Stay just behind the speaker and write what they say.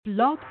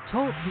Blog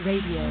Talk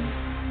Radio.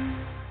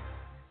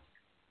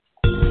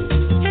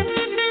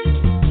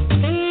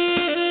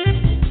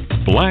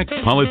 Black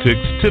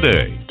Politics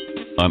Today.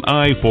 An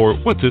eye for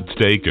what's at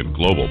stake in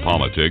global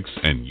politics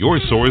and your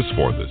source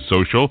for the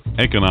social,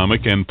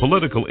 economic, and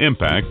political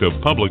impact of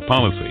public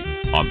policy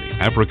on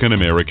the African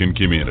American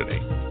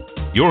community.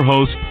 Your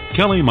host,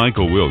 Kelly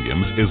Michael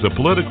Williams, is a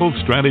political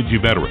strategy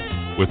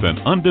veteran with an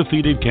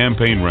undefeated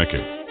campaign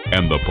record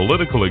and the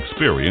political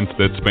experience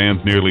that spans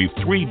nearly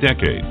 3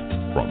 decades,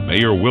 from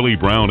Mayor Willie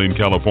Brown in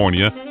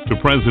California to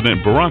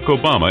President Barack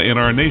Obama in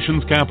our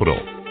nation's capital.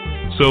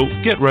 So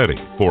get ready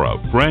for a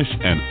fresh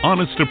and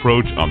honest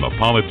approach on the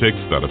politics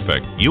that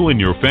affect you and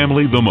your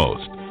family the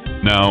most.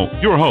 Now,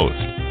 your host,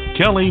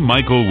 Kelly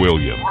Michael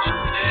Williams.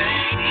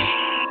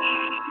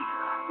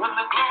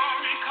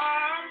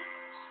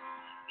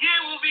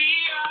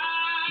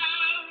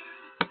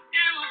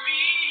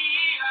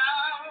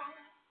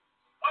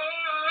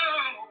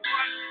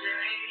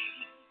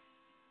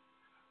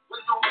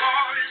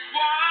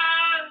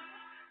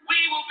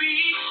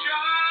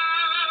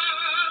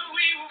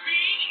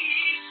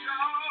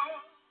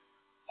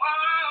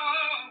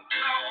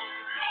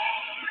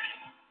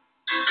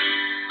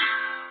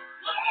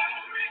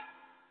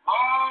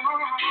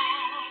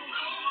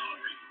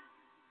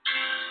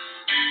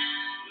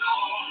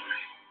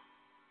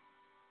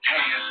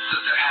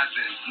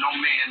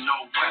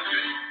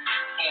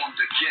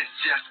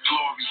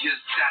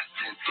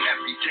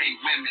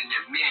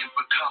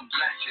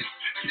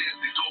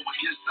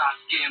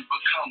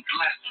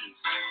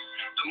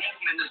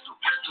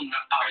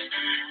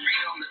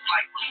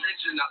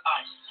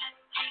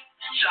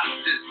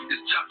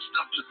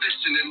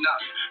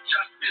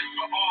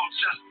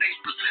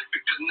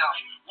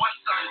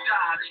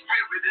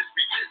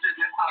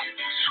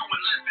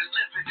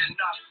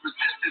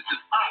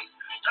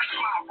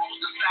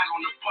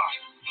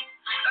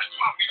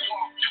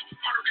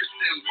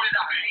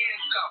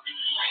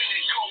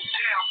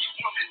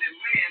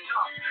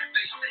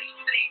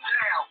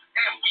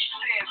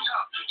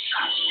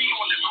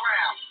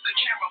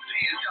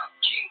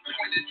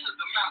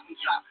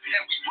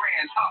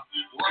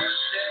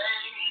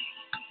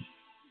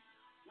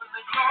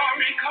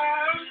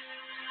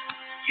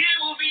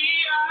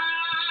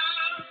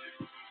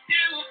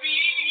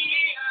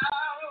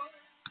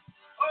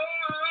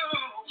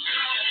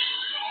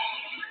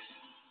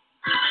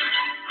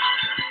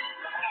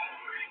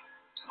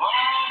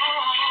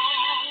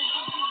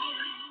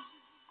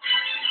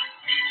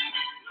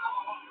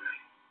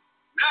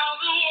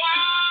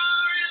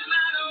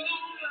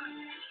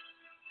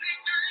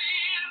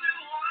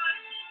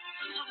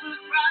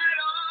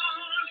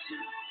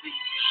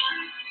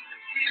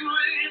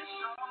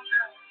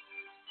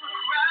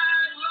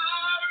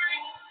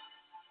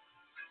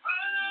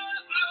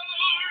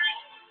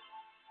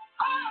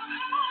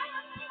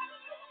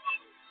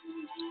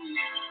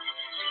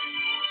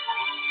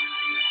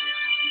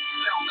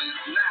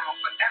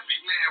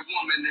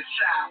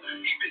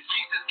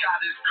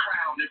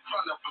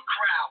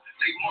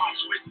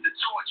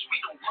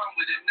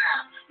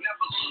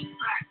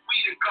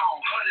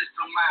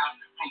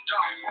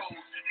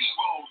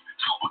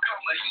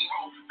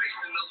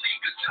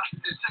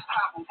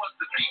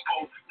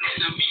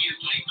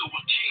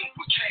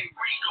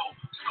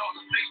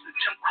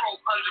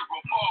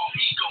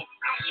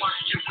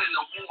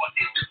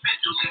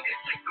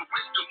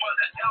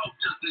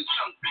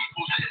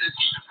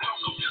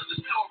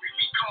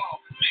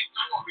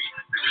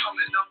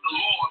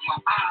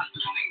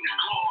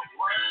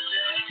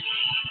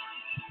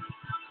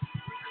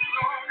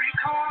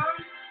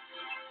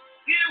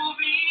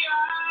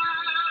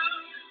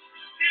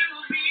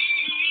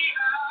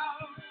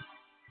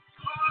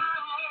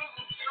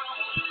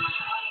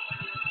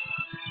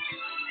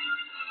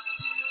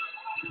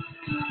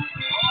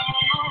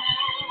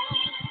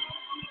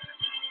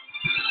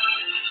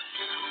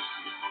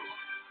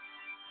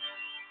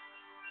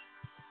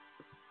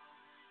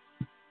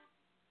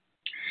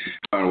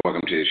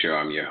 Welcome to the show.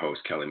 I'm your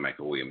host, Kelly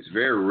Michael Williams.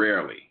 Very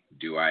rarely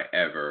do I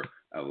ever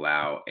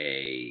allow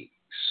a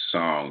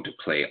song to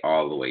play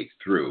all the way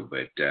through,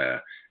 but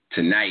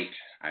tonight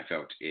I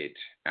felt it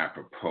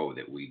apropos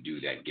that we do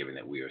that, given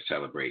that we are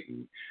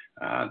celebrating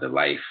the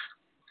life,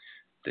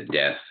 the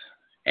death,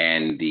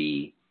 and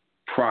the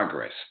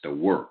progress, the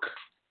work,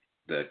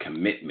 the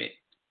commitment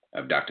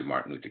of Dr.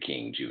 Martin Luther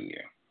King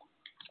Jr.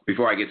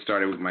 Before I get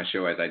started with my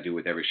show, as I do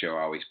with every show,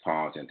 I always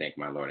pause and thank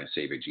my Lord and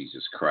Savior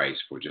Jesus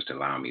Christ for just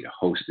allowing me to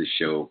host this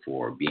show,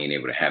 for being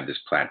able to have this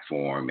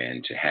platform,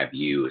 and to have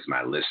you as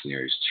my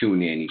listeners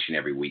tune in each and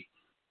every week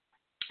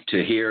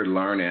to hear,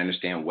 learn, and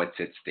understand what's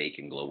at stake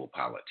in global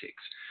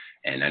politics,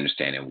 and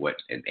understanding what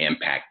an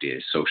impact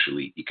is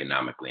socially,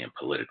 economically, and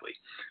politically.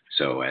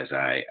 So as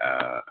I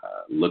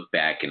look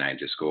back and I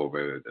just go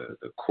over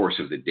the course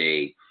of the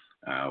day,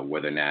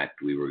 whether or not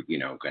we were,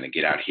 going to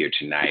get out here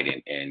tonight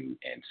and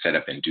set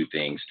up and do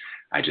things,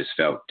 I just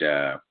felt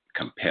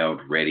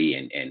compelled, ready,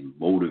 and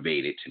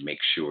motivated to make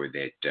sure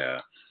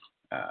that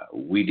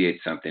we did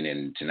something.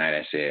 And tonight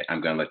I said, I'm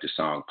going to let the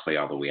song play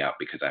all the way out,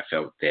 because I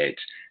felt that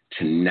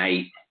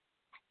tonight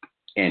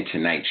And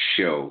tonight's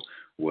show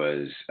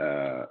was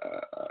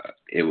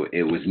it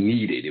was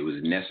needed. It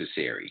was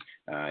necessary,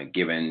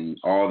 given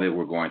all that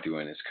we're going through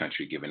in this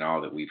country, given all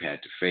that we've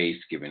had to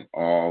face, given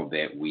all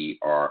that we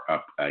are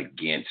up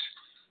against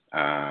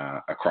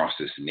across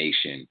this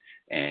nation,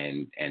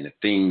 and the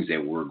things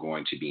that we're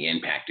going to be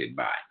impacted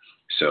by.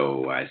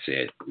 So I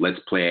said, let's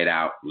play it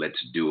out.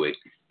 Let's do it.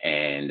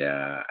 And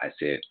I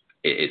said,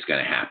 it's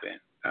going to happen.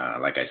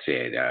 Like I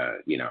said,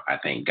 I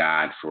thank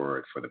God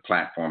for the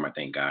platform. I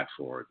thank God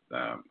for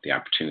the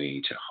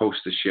opportunity to host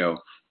the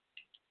show,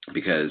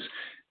 because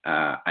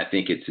I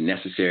think it's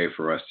necessary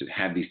for us to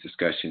have these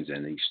discussions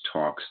and these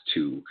talks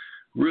to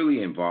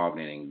really involve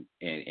and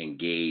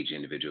engage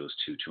individuals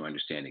to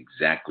understand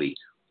exactly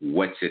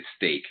what's at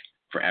stake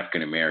for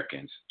African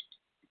Americans,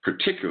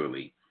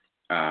 particularly,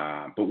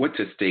 but what's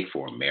at stake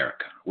for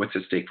America? What's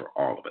at stake for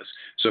all of us?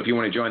 So if you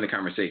want to join the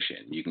conversation,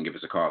 you can give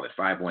us a call at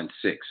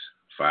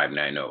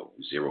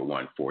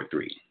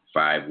 516-590-0143,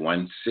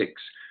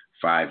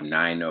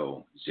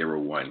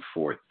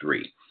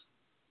 516-590-0143.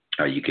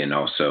 You can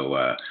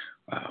also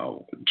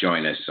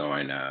join us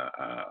on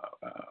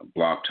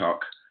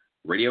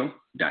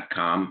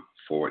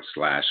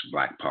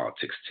blogtalkradio.com/Black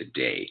Politics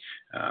Today.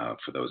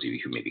 For those of you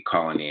who may be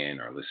calling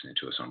in or listening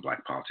to us on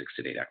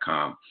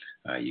blackpoliticstoday.com,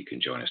 you can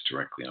join us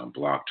directly on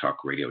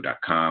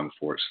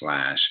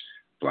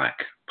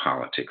blogtalkradio.com/Black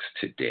Politics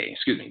Today.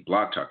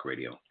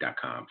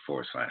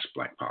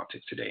 blogtalkradio.com/Black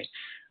Politics Today.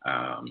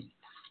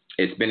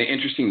 It's been an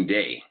interesting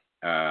day.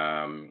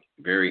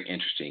 Very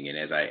interesting. And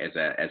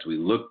as we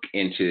look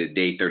into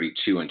day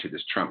 32, into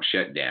this Trump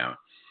shutdown,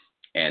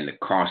 and the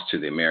cost to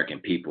the American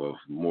people of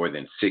more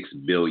than $6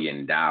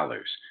 billion,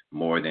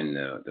 more than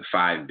the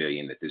 $5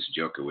 billion that this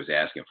joker was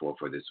asking for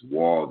this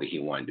wall that he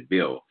wanted to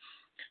build,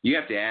 you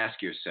have to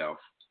ask yourself,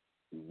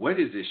 what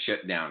is this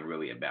shutdown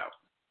really about?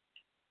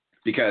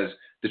 Because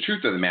the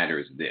truth of the matter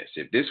is this: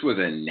 if this was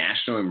a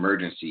national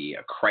emergency,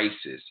 a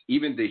crisis,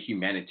 even the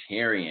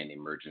humanitarian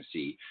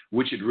emergency,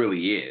 which it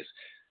really is,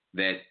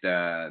 that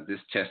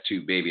this test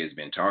tube baby has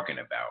been talking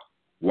about,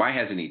 why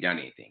hasn't he done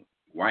anything?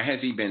 Why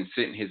has he been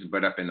sitting his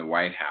butt up in the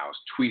White House,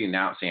 tweeting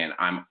out saying,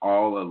 I'm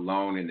all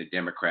alone and the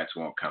Democrats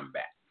won't come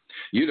back?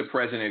 You're the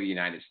president of the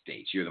United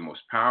States. You're the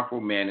most powerful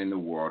man in the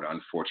world,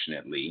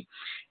 unfortunately,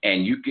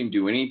 and you can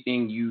do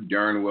anything you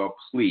darn well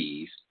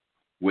please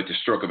with the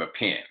stroke of a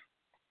pen,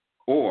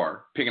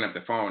 or picking up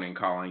the phone and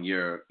calling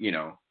your,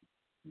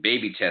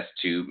 baby test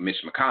tube,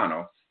 Mitch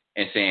McConnell,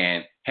 and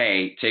saying,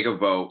 hey, take a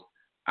vote.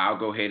 I'll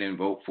go ahead and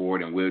vote for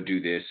it, and we'll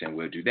do this and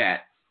we'll do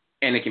that,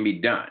 and it can be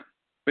done.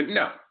 But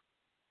no.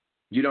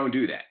 You don't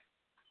do that.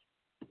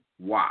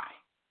 Why?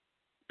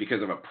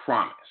 Because of a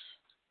promise.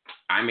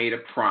 I made a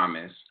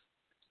promise.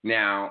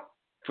 Now,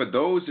 for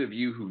those of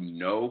you who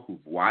know,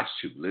 who've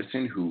watched, who've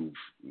listened, who've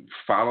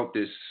followed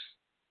this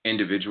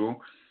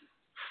individual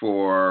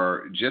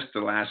for just the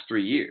last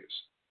 3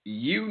 years,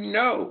 you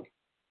know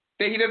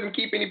that he doesn't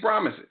keep any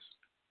promises.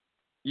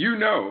 You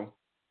know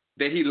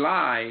that he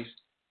lies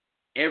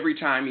every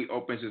time he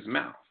opens his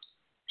mouth.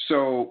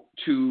 So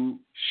to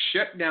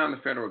shut down the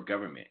federal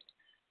government,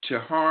 to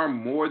harm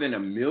more than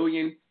 1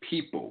 million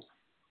people,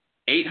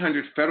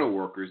 800 federal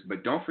workers,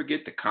 but don't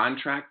forget the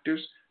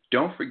contractors.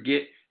 Don't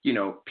forget,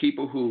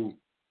 people who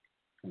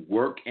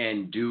work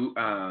and do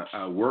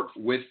work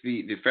with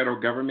the federal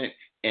government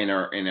and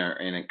are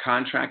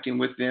contracting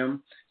with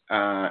them,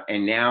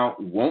 and now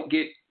won't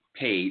get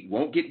paid,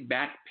 won't get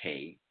back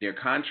pay. Their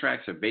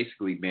contracts have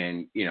basically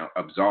been,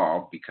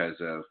 absolved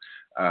because of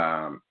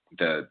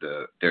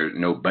there's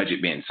no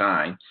budget being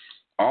signed.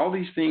 All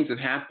these things have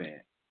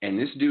happened. And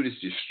this dude is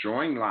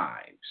destroying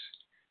lives,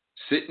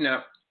 sitting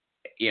up,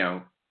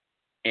 in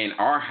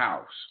our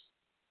house,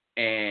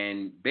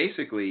 and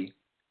basically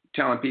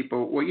telling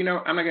people, well,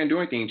 I'm not going to do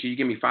anything until you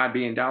give me $5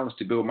 billion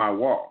to build my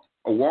wall.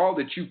 A wall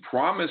that you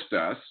promised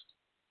us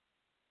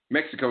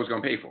Mexico is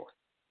going to pay for it.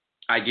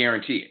 I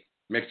guarantee it.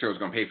 Mexico is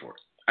going to pay for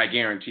it. I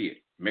guarantee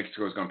it.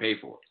 Mexico is going to pay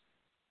for it.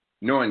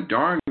 Knowing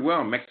darn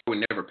well Mexico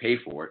would never pay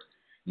for it,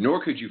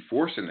 nor could you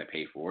force them to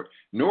pay for it,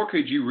 nor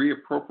could you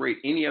reappropriate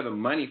any other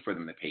money for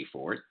them to pay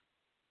for it,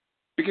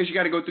 because you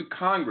got to go through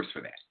Congress for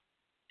that.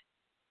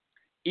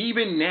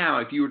 Even now,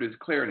 if you were to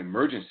declare an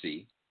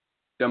emergency,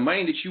 the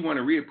money that you want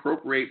to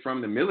reappropriate from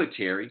the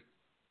military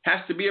has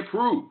to be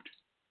approved.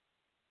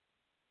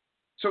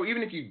 So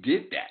even if you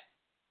did that,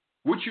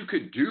 what you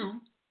could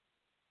do,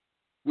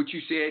 what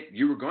you said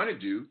you were going to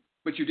do,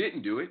 but you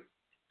didn't do it,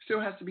 still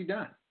has to be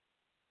done.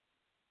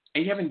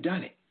 And you haven't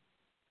done it.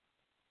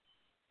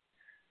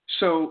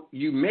 So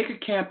you make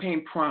a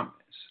campaign promise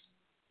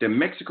that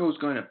Mexico is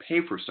going to pay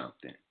for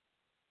something.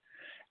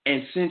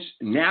 And since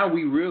now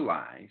we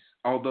realize,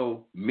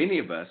 although many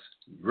of us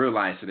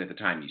realized it at the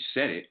time you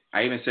said it,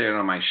 I even said it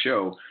on my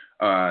show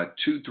 2-3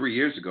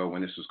 years ago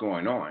when this was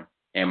going on.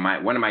 And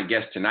one of my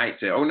guests tonight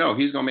said, oh, no,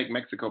 he's going to make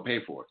Mexico pay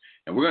for it.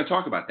 And we're going to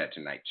talk about that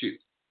tonight, too.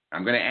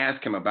 I'm going to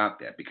ask him about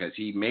that because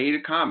he made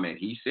a comment.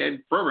 He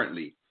said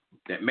fervently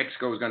that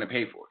Mexico is going to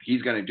pay for it.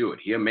 He's going to do it.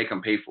 He'll make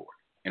them pay for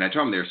it. And I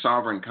told him they're a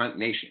sovereign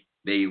nation.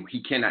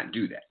 He cannot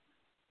do that.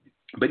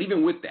 But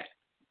even with that,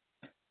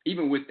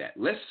 even with that,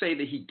 let's say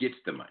that he gets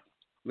the money.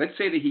 Let's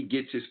say that he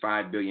gets his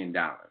 $5 billion.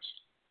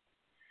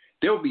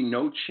 There will be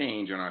no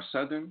change on our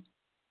southern,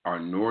 our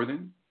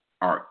northern,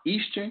 our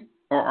eastern,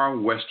 or our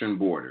western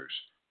borders,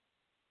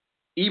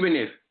 even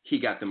if he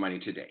got the money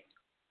today.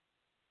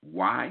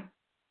 Why?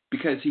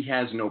 Because he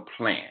has no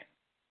plan.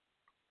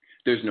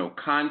 There's no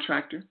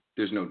contractor.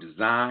 There's no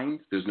designs.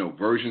 There's no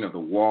version of the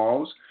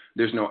walls.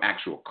 There's no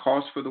actual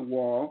cost for the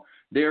wall.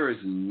 There is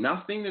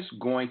nothing that's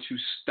going to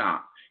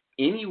stop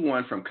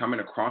anyone from coming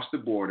across the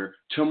border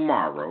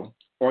tomorrow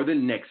or the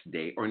next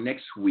day or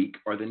next week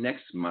or the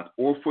next month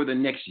or for the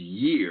next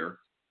year,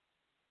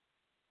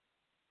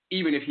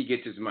 even if he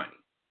gets his money.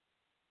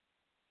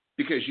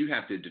 Because you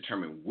have to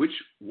determine which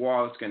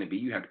wall it's going to be.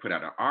 You have to put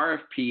out an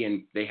RFP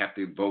and they have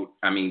to vote.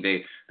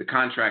 The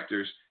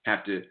contractors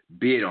have to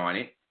bid on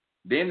it.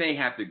 Then they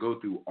have to go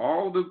through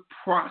all the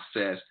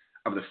process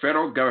of the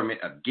federal government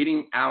of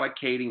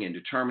allocating and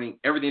determining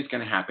everything's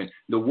going to happen.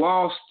 The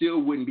wall still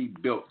wouldn't be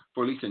built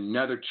for at least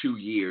another 2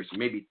 years,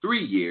 maybe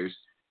 3 years,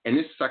 and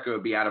this sucker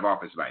would be out of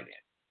office by then.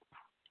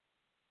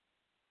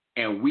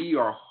 And we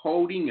are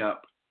holding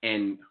up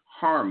and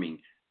harming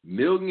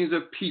millions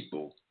of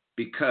people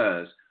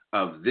because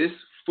of this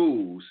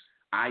fool's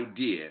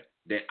idea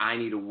that I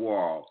need a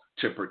wall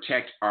to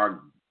protect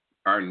our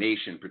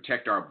nation,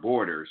 protect our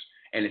borders,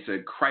 and it's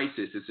a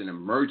crisis, it's an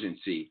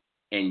emergency,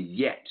 and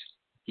yet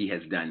he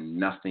has done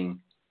nothing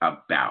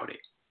about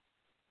it.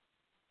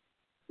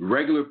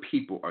 Regular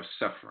people are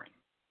suffering.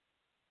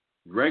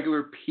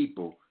 Regular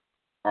people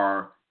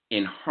are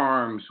in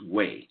harm's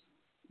way,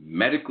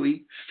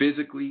 medically,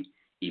 physically,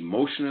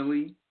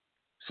 emotionally,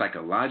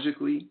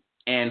 psychologically,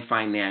 and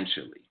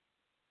financially.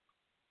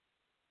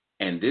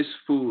 And this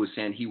fool is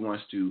saying he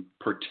wants to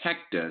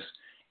protect us,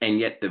 and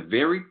yet the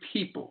very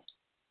people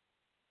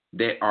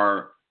that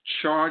are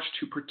charged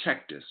to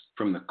protect us,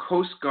 from the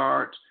Coast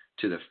Guard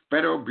to the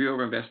Federal Bureau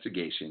of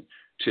Investigation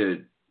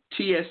to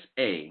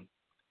TSA,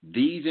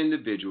 these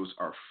individuals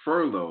are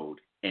furloughed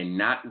and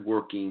not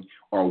working,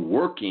 or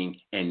working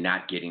and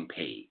not getting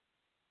paid.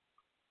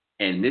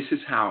 And this is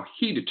how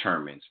he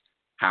determines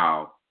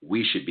how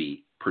we should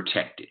be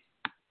protected.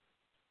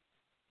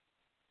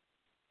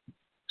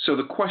 So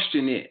the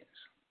question is,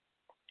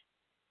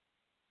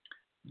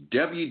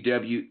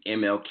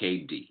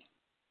 WWMLKD,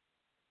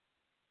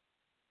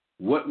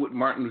 what would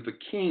Martin Luther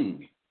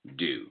King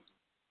do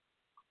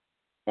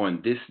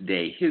on this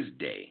day, his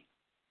day,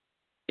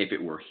 if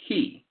it were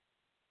he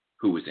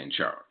who was in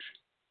charge?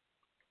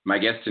 My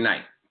guest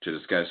tonight to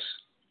discuss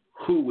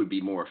who would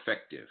be more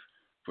effective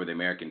for the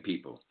American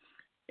people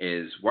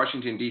is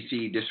Washington,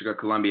 D.C., District of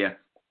Columbia,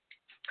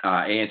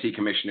 ANC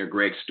Commissioner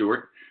Greg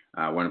Stewart,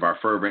 one of our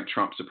fervent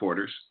Trump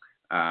supporters.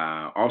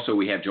 Also,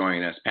 we have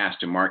joining us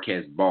Pastor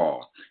Marquez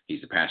Ball.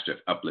 He's the pastor of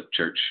Uplift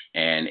Church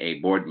and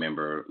a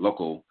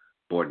local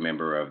board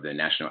member of the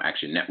National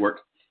Action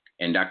Network,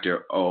 and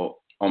Dr.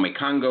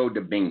 Omekongo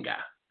Dibinga,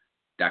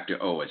 Dr.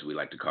 O, as we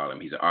like to call him.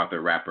 He's an author,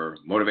 rapper,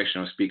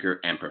 motivational speaker,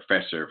 and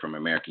professor from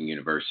American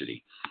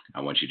University.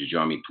 I want you to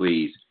join me,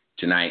 please,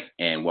 tonight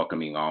and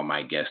welcoming all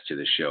my guests to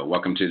the show.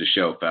 Welcome to the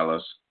show,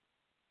 fellows.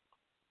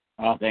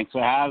 Oh, thanks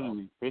for having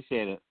me.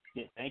 Appreciate it.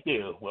 Yeah, thank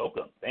you.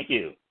 Welcome. Thank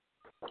you.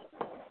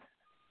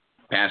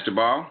 Pastor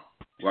Ball,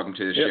 welcome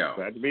to the show.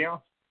 Glad to be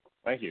on.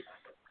 Thank you.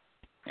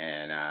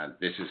 And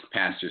this is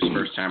Pastor's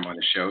first time on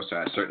the show, so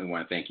I certainly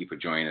want to thank you for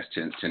joining us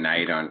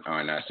tonight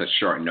on such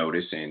short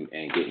notice and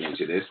getting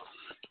into this.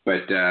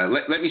 But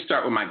let me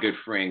start with my good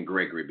friend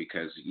Gregory,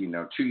 because,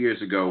 2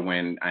 years ago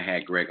when I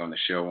had Greg on the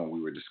show and we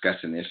were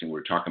discussing this and we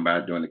were talking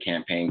about it during the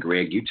campaign,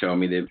 Greg, you told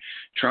me that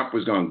Trump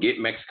was going to get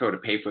Mexico to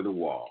pay for the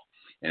wall.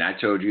 And I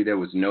told you there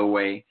was no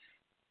way,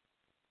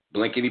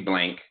 blankety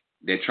blank,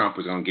 that Trump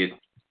was going to get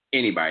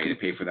anybody to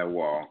pay for that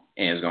wall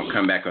and it's going to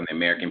come back on the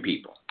American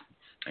people.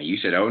 And you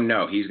said, oh,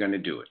 no, he's going to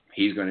do it.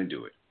 He's going to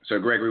do it. So,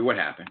 Gregory, what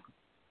happened?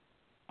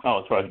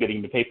 Oh, as far as getting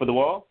him to pay for the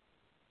wall?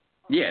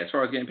 Yeah, as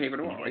far as getting paid for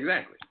the wall.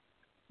 Exactly.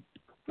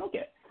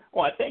 Okay.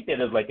 Well, I think that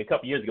it was like a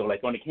couple years ago,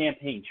 like on the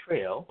campaign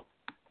trail,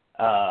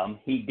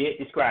 he did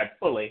describe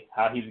fully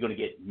how he was going to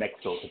get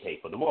Mexico to pay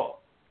for the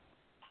wall.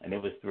 And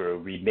it was through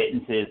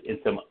remittances and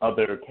some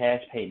other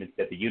cash payments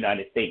that the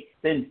United States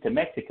sends to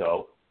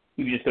Mexico.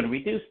 He was just going to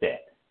reduce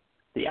that.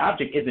 The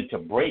object isn't to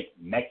break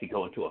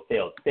Mexico into a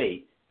failed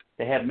state.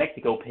 To have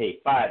Mexico pay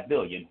 $5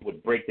 billion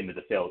would break them as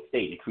a failed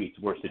state and create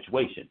a worse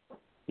situation.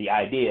 The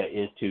idea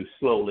is to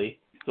slowly,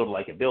 sort of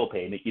like a bill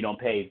payment, you don't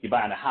pay, if you're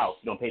buying a house,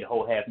 you don't pay the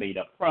whole $500,000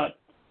 up front,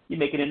 you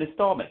make it an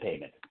installment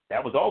payment.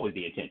 That was always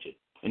the intention.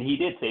 And he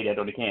did say that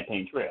on the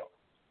campaign trail.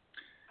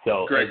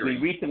 So Gregory,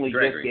 as we recently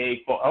just gave,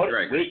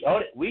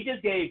 we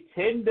just gave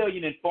 $10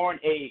 billion in foreign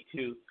aid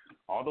to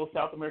all those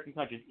South American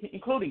countries,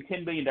 including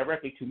 $10 billion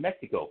directly to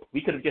Mexico.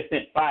 We could have just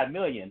sent $5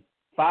 billion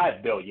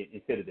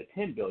instead of the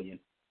 $10 billion,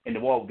 and the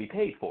wall would be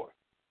paid for.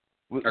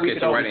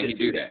 So why didn't he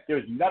do that?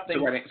 There's nothing.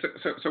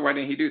 So why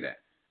didn't he do that?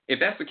 If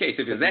that's the case,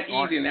 if it's that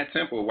easy and that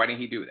simple, why didn't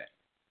he do that?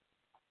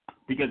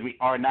 Because we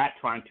are not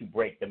trying to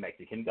break the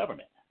Mexican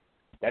government.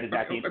 That is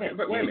not the intent. Okay,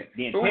 but wait a minute.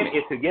 The intent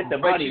is to get the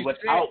money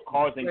without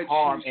causing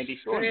harm and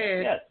destroying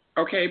it. Yes.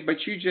 Okay, but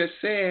you just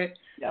said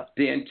Yep.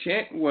 the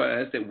intent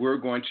was that we're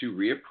going to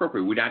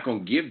reappropriate. We're not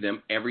going to give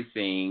them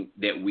everything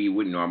that we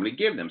would normally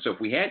give them. So if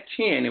we had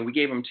 10 and we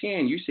gave them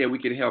 10, you said we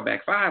could have held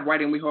back 5. Why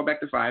didn't we hold back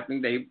the 5?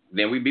 And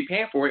then we'd be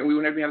paying for it, and we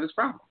wouldn't have this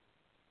problem.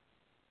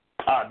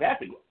 I'll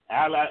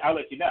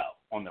let you know.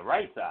 On the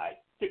right side,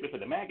 particularly for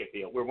the MAGA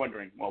field, we're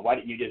wondering, well, why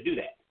didn't you just do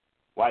that?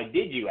 Why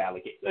did you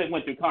allocate? It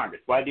went through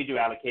Congress. Why did you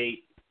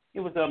allocate? It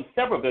was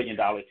several $1 billion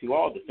to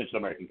all the Central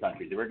American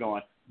countries. They were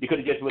going. You could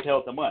have just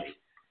withheld the money.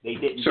 They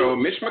didn't. So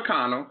Mitch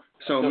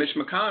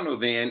McConnell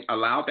then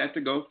allowed that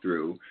to go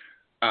through.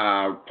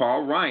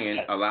 Paul Ryan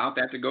allowed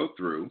that to go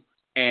through,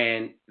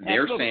 and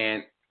they're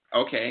saying,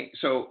 okay,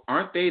 so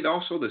aren't they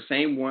also the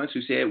same ones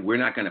who said we're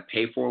not going to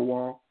pay for a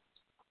wall?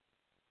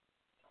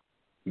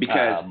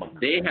 Because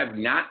they have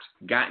not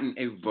gotten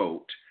a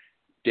vote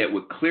that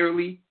would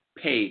clearly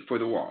pay for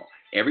the wall.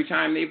 Every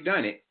time they've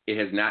done it, it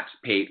has not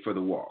paid for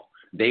the wall.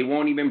 They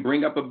won't even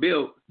bring up a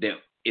bill that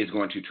is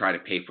going to try to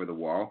pay for the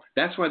wall.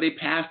 That's why they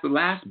passed the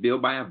last bill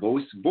by a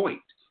voice vote.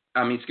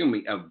 They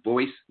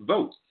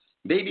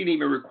didn't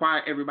even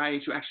require everybody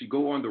to actually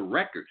go on the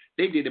record.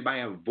 They did it by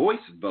a voice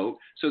vote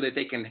so that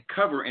they can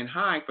cover and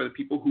hide for the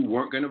people who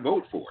weren't going to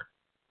vote for it.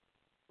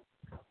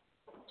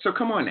 So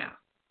come on now.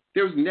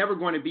 There was never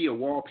going to be a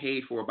wall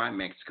paid for by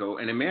Mexico,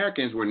 and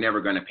Americans were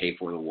never going to pay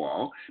for the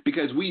wall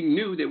because we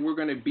knew that we're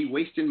going to be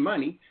wasting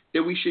money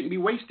that we shouldn't be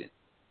wasting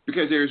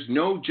because there's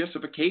no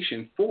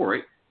justification for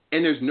it,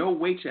 and there's no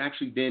way to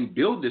actually then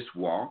build this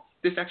wall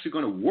that's actually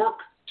going to work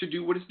to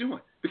do what it's doing.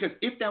 Because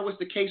if that was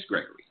the case,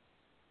 Gregory,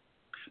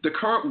 the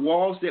current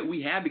walls that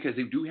we have, because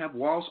they do have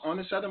walls on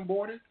the southern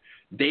border,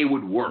 they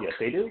would work. Yes,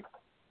 they do.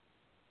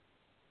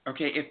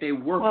 Okay, if they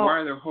work, why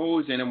are there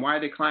holes in them? Why are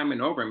they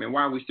climbing over them? And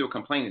why are we still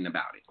complaining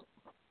about it?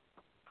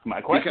 My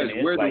question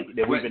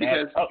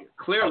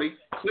clearly,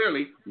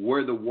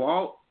 where the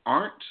wall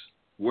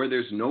where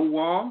there's no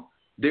wall,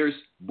 there's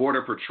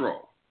border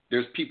patrol.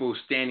 There's people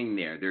standing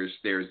there. There's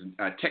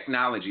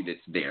technology that's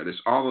there.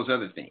 There's all those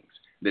other things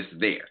that's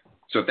there.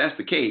 So if that's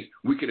the case,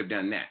 we could have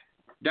done that.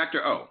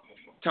 Dr. O,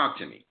 talk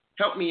to me.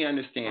 Help me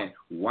understand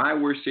why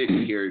we're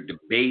sitting here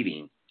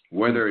debating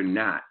whether or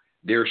not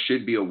there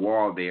should be a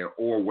wall there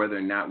or whether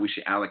or not we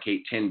should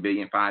allocate $10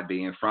 billion, $5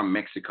 billion from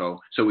Mexico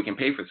so we can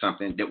pay for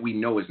something that we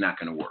know is not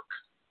going to work.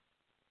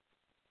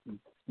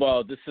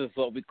 Well, this is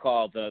what we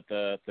call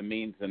the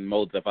means and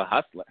modes of a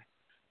hustler,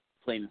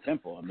 plain and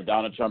simple. I mean,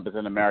 Donald Trump is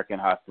an American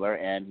hustler,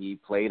 and he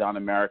played on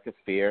America's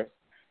fears.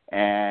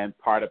 And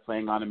part of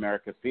playing on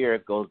America's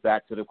fears goes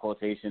back to the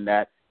quotation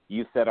that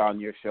you said on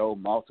your show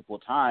multiple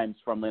times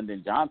from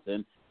Lyndon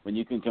Johnson, when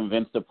you can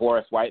convince the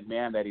poorest white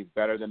man that he's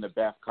better than the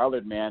best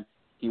colored man,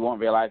 he won't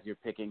realize you're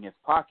picking his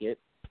pocket.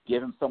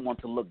 Give him someone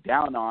to look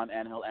down on,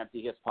 and he'll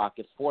empty his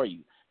pockets for you.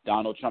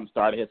 Donald Trump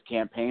started his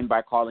campaign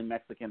by calling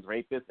Mexicans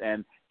rapists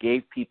and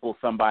gave people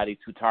somebody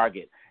to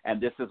target. And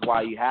this is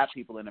why you have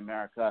people in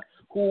America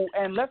who,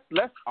 and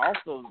let's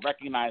also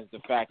recognize the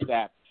fact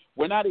that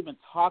we're not even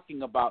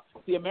talking about,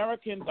 the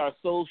Americans are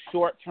so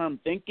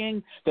short-term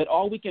thinking that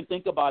all we can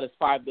think about is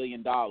 $5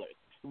 billion.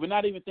 We're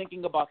not even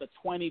thinking about the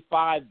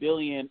 $25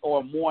 billion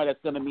or more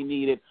that's going to be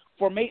needed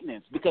for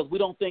maintenance because we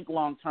don't think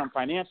long-term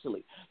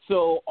financially.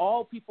 So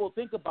all people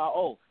think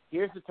about,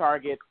 here's the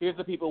target, here's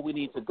the people we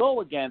need to go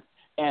against,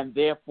 and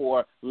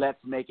therefore let's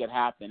make it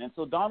happen. And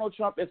so Donald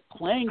Trump is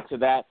playing to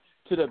that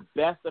to the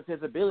best of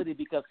his ability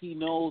because he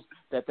knows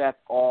that that's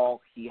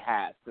all he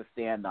has to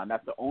stand on.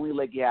 That's the only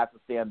leg he has to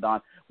stand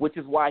on, which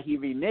is why he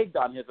reneged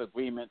on his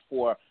agreement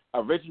for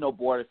original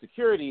border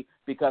security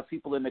because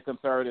people in the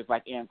conservatives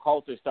like Ann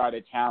Coulter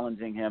started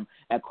challenging him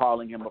and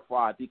calling him a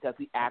fraud because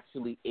he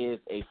actually is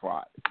a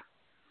fraud.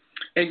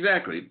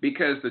 Exactly,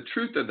 because the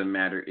truth of the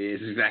matter is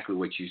exactly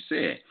what you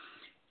said.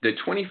 The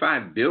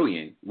 $25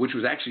 billion, which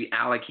was actually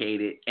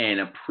allocated and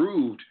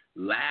approved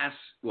last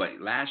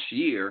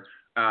year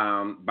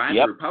by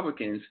the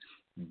Republicans,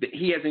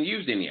 he hasn't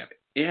used any of it.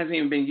 It hasn't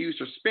even been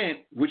used or spent,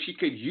 which he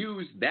could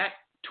use that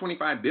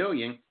 $25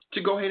 billion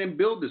to go ahead and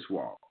build this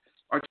wall,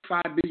 or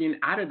 $5 billion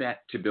out of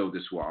that to build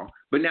this wall.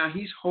 But now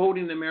he's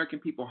holding the American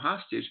people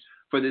hostage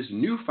for this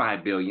new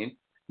 $5 billion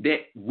that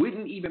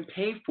wouldn't even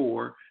pay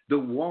for the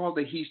wall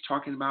that he's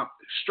talking about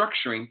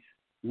structuring,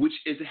 which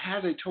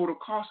has a total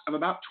cost of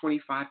about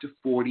 25 to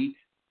 40,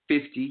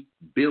 $50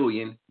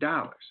 billion.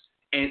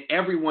 And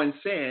everyone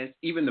says,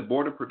 even the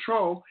Border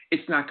Patrol,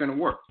 it's not going to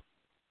work.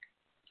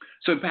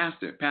 So,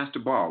 Pastor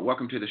Ball,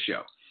 welcome to the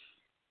show.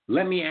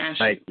 Let me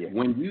ask you,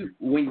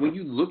 when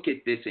you look at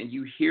this and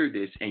you hear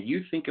this and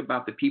you think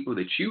about the people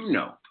that you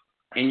know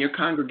in your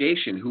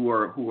congregation who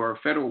are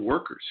federal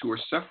workers who are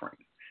suffering.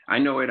 I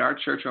know at our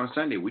church on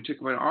Sunday, we took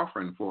an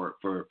offering for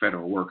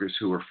federal workers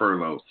who are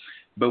furloughed.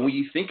 But when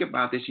you think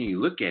about this and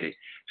you look at it,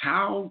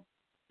 how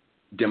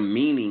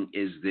demeaning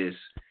is this?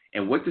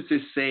 And what does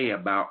this say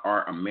about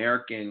our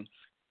American,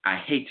 I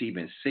hate to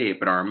even say it,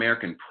 but our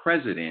American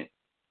president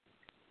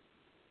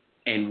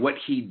and what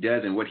he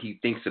does and what he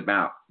thinks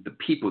about the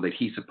people that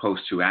he's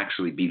supposed to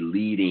actually be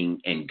leading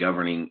and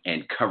governing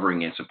and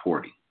covering and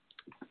supporting?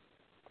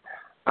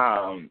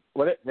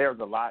 Well, there's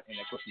a lot in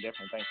that question.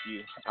 Definitely thank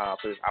you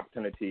for this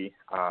opportunity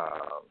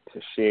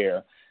to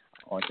share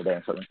on today,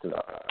 and certainly to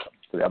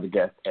the other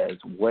guests as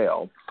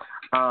well.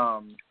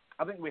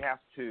 I think we have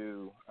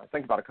to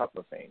think about a couple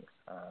of things.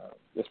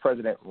 This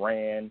president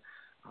ran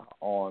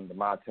on the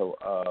motto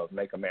of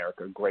 "Make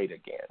America Great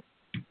Again."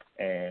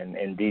 And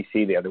in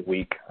D.C. the other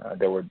week,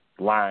 there were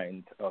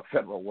lines of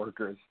federal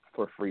workers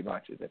for free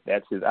lunches. If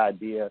that's his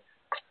idea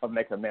of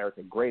making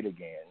America great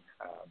again,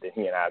 then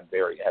he and I have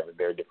a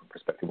very different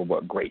perspective of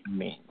what great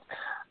means.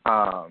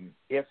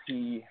 If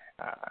he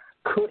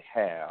could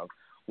have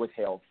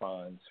withheld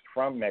funds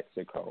from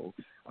Mexico,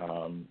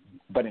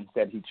 but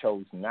instead he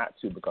chose not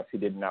to because he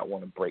did not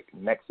want to break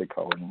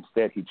Mexico, and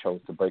instead he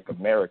chose to break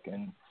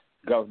American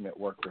government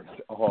workers,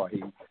 or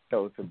he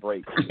chose to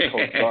break Coast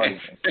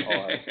Guardians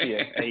or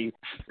TSA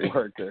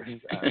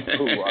workers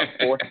who are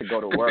forced to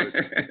go to work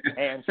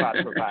and try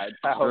to provide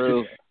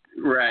housing.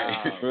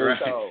 Right.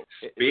 So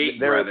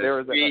there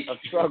is a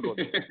struggle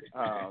there.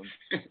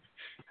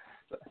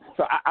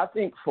 So I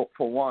think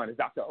for one, as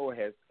Dr. O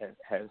has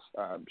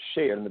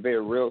shared, in a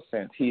very real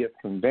sense, he has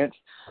convinced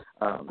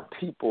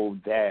people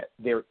that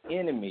their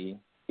enemy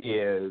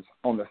is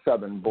on the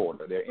southern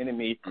border. Their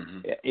enemy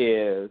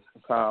is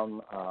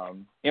some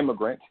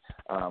immigrant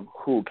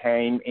who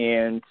came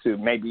in to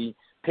maybe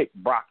pick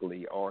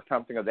broccoli or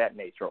something of that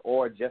nature,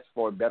 or just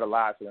for a better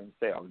life for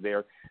themselves.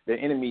 Their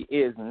enemy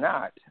is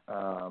not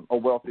a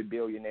wealthy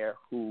billionaire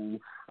who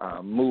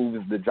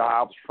moves the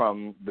jobs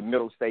from the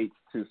middle states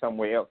to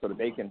somewhere else so that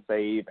they can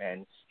save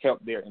and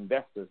help their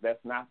investors.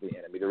 That's not the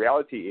enemy. The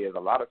reality is a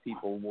lot of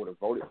people would have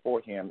voted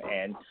for him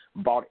and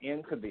bought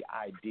into the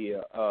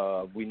idea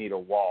of we need a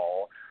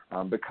wall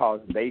because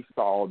they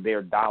saw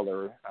their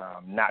dollar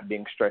not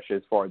being stretched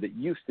as far as it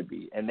used to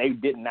be. And they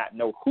did not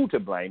know who to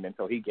blame, and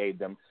so he gave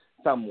them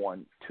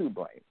someone to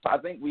blame. So I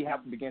think we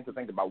have to begin to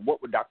think about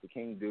what would Dr.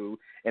 King do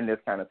in this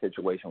kind of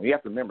situation. We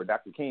have to remember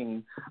Dr.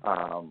 King's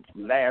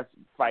last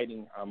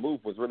fighting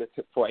move was really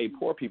for a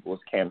poor people's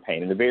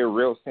campaign. In a very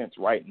real sense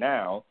right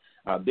now,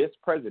 this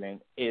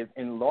president is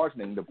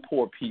enlarging the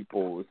poor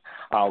people's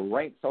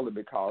rank solely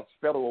because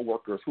federal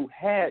workers who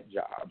had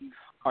jobs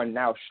are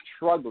now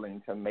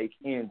struggling to make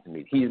ends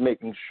meet. He's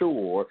making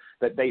sure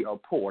that they are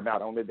poor.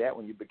 Not only that,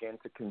 when you begin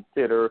to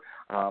consider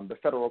the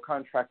federal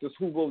contractors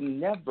who will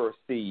never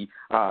see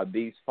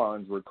these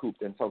funds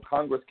recouped. And so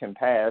Congress can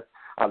pass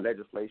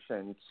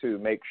legislation to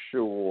make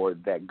sure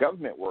that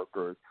government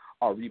workers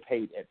are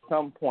repaid at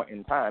some point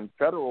in time.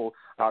 Federal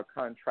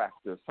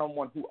contractors,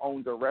 someone who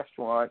owns a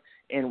restaurant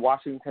in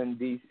Washington,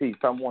 D.C.,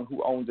 someone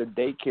who owns a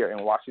daycare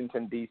in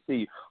Washington,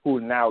 D.C., who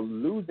is now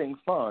losing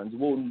funds,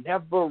 will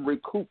never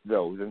recoup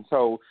those. And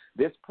so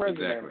this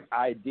president's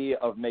idea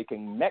of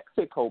making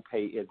Mexico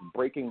pay is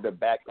breaking the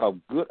back of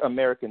good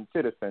American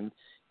citizens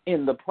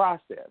in the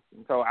process.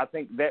 And so I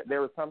think that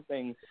there is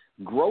something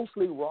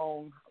grossly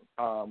wrong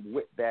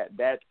with that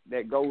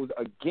goes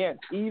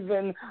against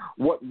even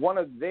what one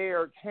of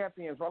their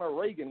champions, Ronald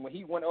Reagan, when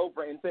he went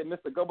over and said,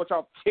 "Mr.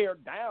 Gorbachev, tear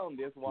down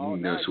this wall."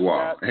 This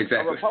wall,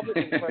 exactly. A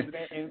Republican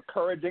president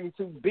encouraging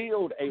to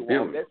build a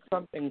wall. That's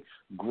something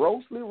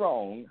grossly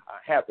wrong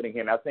happening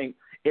here. And I think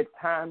it's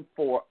time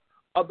for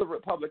other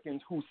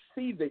Republicans who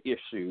see the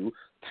issue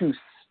to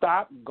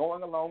stop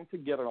going along to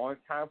get along.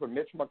 It's time for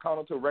Mitch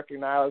McConnell to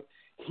recognize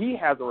he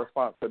has a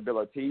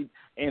responsibility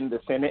in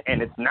the Senate,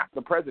 and it's not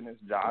the president's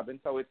job. And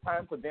so it's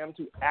time for them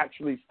to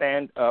actually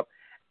stand up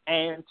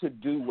and to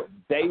do what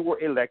they were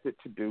elected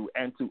to do,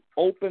 and to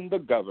open the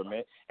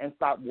government and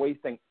stop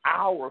wasting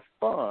our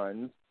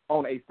funds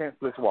on a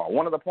senseless wall.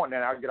 One of the points,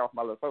 and I'll get off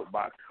my little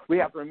soapbox, we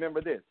have to remember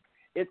this.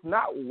 It's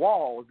not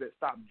walls that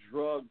stop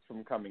drugs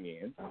from coming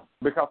in,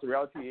 because the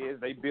reality is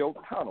they build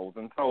tunnels,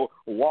 and so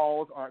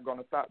walls aren't going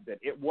to stop that.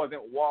 It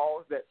wasn't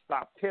walls that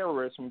stopped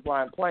terrorists from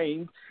flying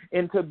planes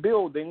into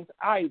buildings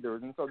either.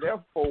 And so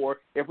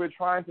therefore, if we're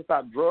trying to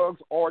stop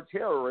drugs or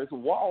terrorists,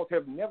 walls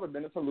have never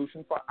been a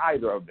solution for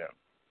either of them.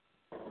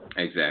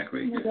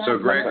 Exactly. So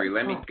Gregory,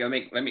 let me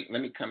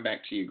come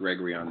back to you,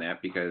 Gregory, on that,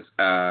 because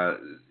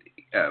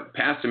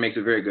Pastor makes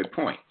a very good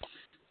point.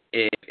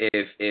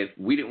 If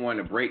we didn't want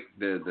to break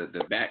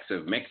the backs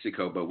of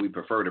Mexico, but we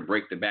prefer to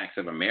break the backs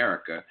of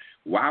America,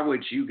 why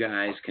would you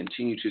guys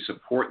continue to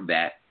support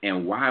that?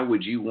 And why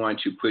would you want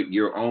to put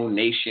your own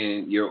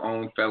nation, your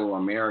own fellow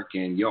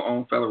American, your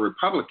own fellow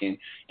Republican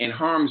in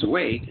harm's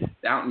way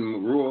out in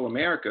rural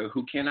America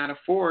who cannot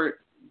afford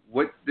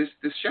this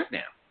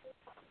shutdown?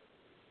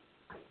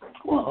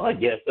 Well, I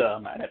guess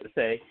I'd have to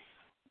say,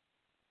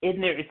 isn't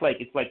there? It's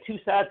like two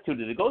sides to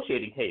the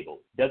negotiating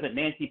table. Doesn't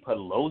Nancy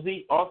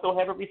Pelosi also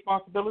have a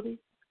responsibility?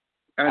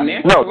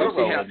 Nancy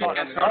Pelosi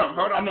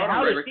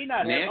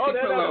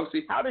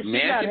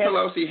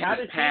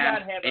has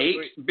passed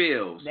 8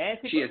 bills.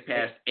 She has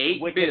passed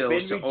 8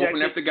 bills to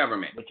open up the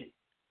government,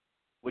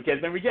 which has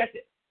been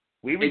rejected.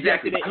 We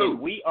rejected it, and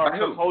we are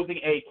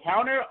proposing a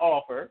counter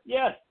offer.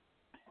 Yes,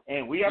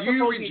 And we are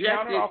proposing a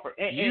counteroffer.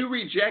 You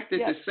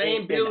rejected the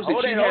same bills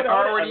that you had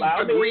already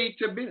agreed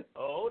to build.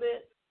 Hold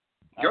it.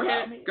 Go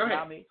ahead.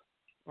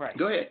 Right.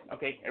 Go ahead.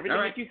 Okay. Everything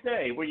that you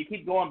say, where you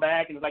keep going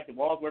back and it's like the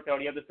walls work, all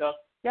the other stuff.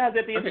 Guys,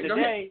 at the end of the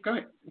day, go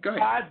ahead.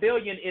 $5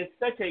 billion is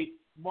such a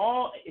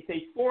small. It's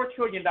a $4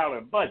 trillion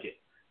budget.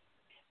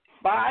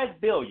 $5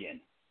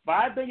 billion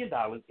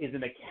is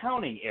an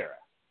accounting error.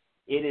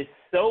 It is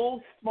so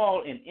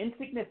small and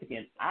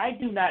insignificant. I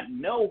do not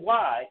know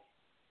why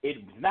it's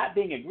not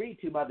being agreed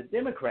to by the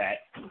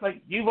Democrats. It's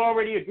like you've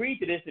already agreed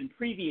to this in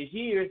previous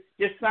years.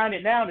 Just sign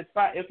it now. And it's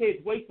fine. Okay,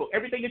 it's wasteful.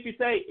 Everything that you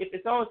say, if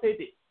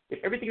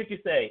everything that you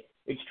say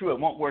is true, it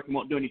won't work. It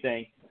won't do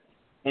anything.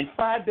 And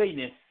 $5 billion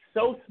is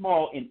so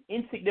small and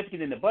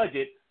insignificant in the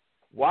budget.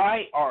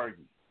 Why are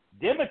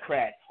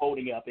Democrats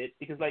holding up it?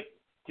 Because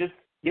just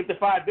give the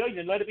 $5 billion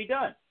and let it be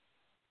done,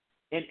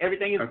 and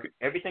everything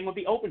will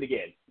be opened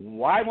again.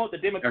 Why won't the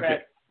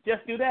Democrats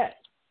just do that?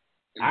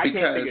 I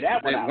can't figure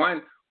that one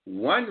out.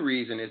 One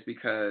reason is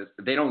because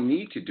they don't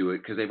need to do it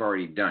because they've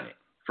already done it,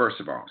 first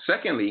of all.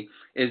 Secondly,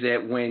 is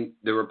that when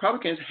the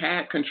Republicans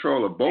had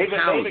control of both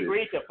houses,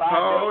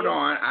 hold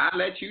on, I'll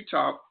let you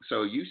talk,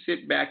 so you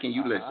sit back and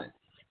you listen.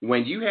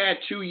 When you had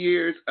 2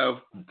 years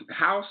of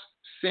House,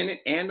 Senate,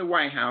 and the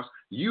White House,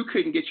 you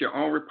couldn't get your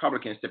own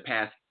Republicans to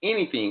pass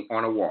anything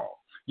on a wall.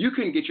 You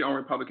couldn't get your own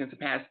Republicans to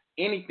pass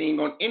anything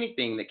on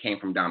anything that came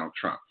from Donald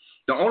Trump.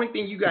 The only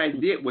thing you guys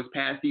did was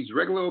pass these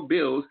regular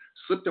bills,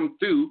 slip them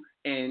through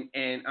and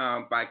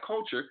by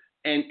culture,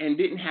 and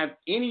didn't have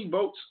any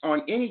votes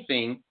on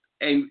anything,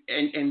 and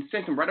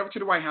sent them right over to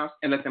the White House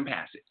and let them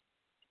pass it.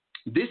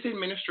 This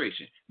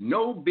administration,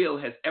 no bill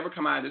has ever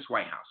come out of this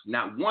White House.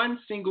 Not one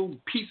single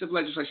piece of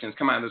legislation has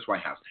come out of this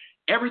White House.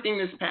 Everything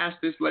that's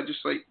passed this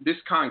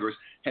Congress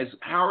has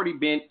already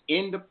been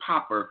in the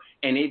popper,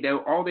 and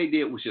all they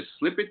did was just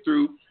slip it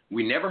through.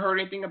 We never heard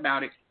anything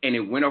about it, and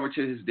it went over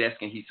to his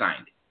desk, and he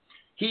signed it.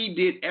 He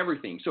did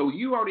everything. So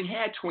you already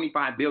had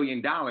 $25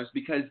 billion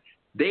because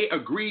they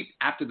agreed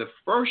after the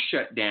first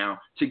shutdown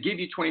to give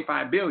you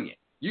 $25 billion.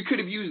 You could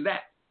have used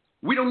that.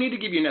 We don't need to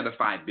give you another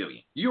 $5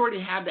 billion. You already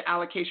have the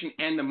allocation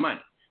and the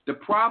money. The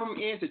problem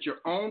is that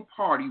your own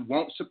party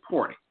won't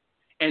support it,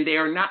 and they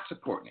are not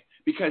supporting it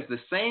because the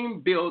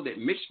same bill that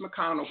Mitch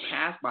McConnell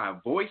passed by a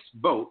voice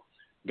vote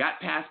got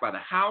passed by the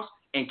House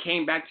and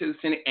came back to the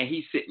Senate, and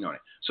he's sitting on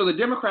it. So the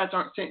Democrats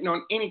aren't sitting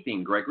on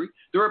anything, Gregory.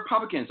 The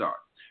Republicans are.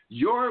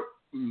 Your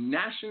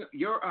majority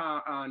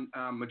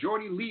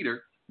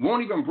leader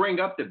won't even bring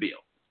up the bill.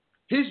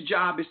 His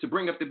job is to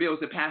bring up the bills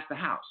that pass the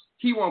House.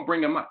 He won't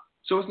bring them up.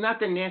 So it's not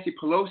that Nancy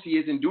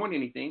Pelosi isn't doing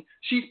anything.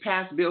 She's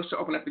passed bills to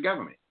open up the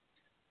government.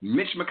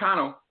 Mitch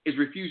McConnell is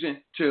refusing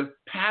to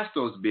pass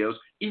those bills,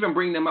 even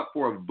bring them up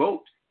for a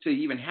vote to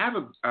even have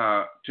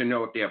to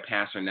know if they're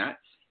passed or not.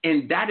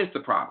 And that is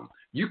the problem.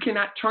 You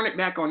cannot turn it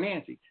back on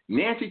Nancy.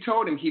 Nancy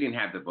told him he didn't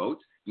have the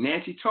votes.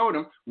 Nancy told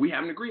him we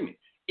have an agreement.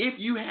 If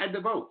you had the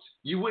votes,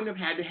 you wouldn't have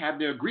had to have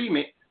the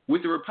agreement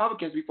with the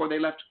Republicans before they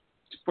left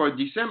for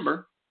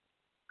December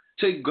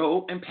to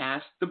go and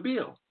pass the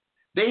bill.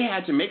 They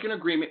had to make an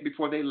agreement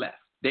before they left.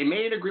 They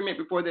made an agreement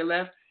before they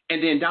left,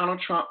 and then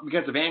Donald Trump,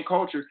 because of Ann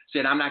Coulter,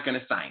 said, I'm not going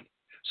to sign it.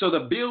 So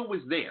the bill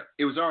was there.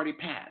 It was already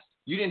passed.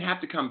 You didn't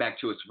have to come back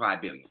to us for $5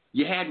 billion.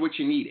 You had what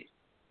you needed.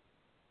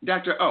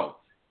 Dr. O,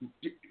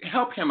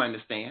 help him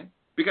understand,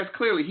 because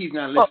clearly he's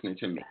not listening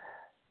to me.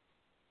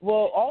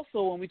 Well,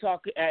 also when we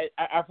talk,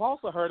 I've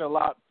also heard a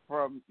lot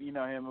from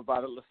him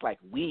about it. It's like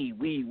we.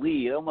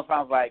 It almost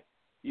sounds like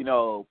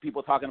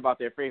people talking about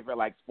their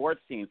favorite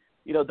sports team.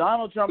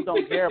 Donald Trump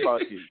don't care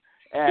about you,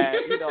 and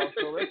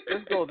so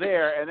let's go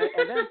there. And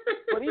then,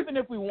 but even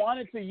if we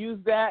wanted to use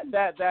that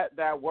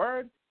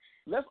word,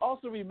 let's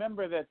also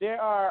remember that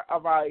there are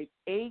about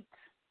 8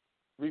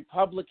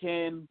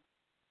 Republican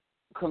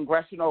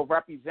congressional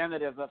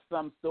representatives of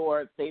some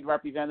sort, state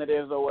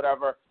representatives or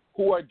whatever,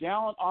 who are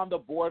down on the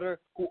border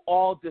who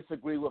all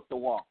disagree with the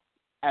wall.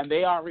 And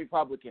they are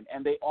Republican,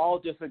 and they all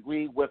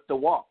disagree with the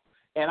wall.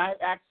 And I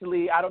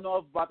don't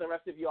know about the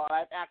rest of you all,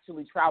 I've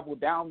actually traveled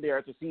down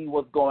there to see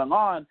what's going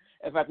on.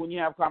 It's like when you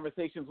have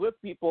conversations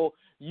with people,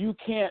 you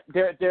can't,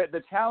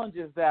 the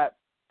challenges that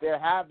they're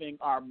having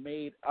are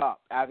made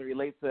up as it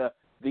relates to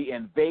the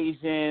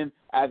invasion,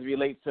 as it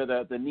relates to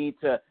the need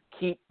to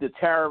keep the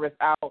terrorists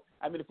out.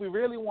 I mean, if we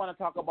really want to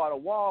talk about a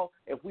wall,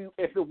 if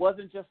it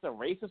wasn't just a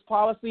racist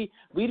policy,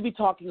 we'd be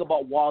talking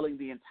about walling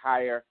the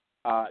entire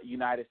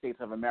United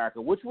States of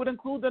America, which would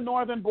include the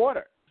northern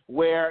border,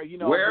 where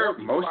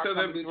most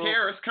of the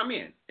terrorists come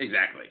in.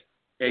 Exactly.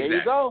 There you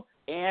go.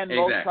 And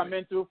most come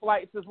in through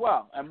flights as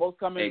well, and most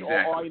come in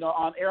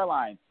on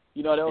airlines.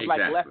 There was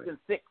less than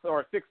 6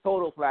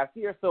 totals last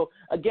year. So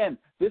again,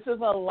 this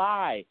is a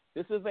lie.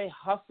 This is a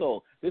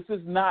hustle. This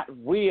is not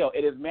real.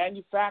 It is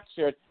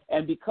manufactured.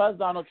 And because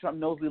Donald Trump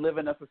knows we live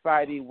in a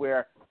society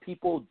where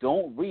people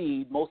don't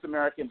read, most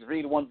Americans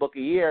read 1 book a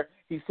year,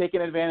 he's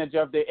taking advantage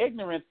of their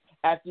ignorance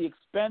at the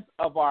expense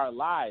of our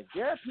lives.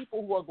 There are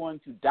people who are going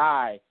to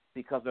die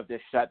because of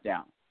this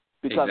shutdown,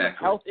 because of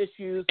health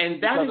issues.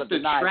 And that is the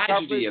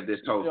tragedy of this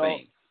whole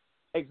thing.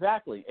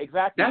 Exactly.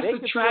 That's they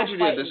the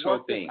tragedy of this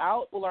whole thing.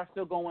 Out or are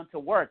still going to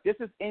work. This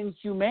is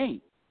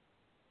inhumane.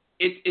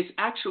 It's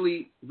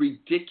actually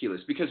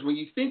ridiculous because when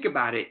you think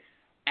about it,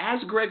 as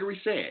Gregory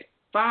said,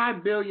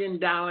 $5 billion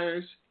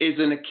is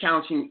an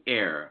accounting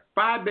error.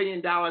 $5 billion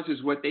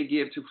is what they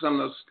give to some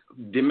of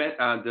those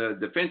the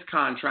defense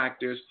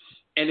contractors,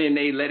 and then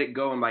they let it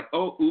go and like,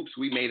 oh, oops,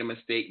 we made a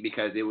mistake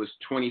because it was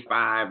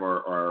 25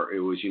 or it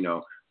was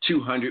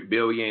 200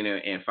 billion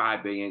and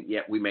 5 billion.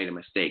 Yep, we made a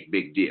mistake.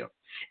 Big deal.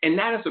 And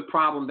that is the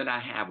problem that I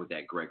have with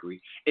that,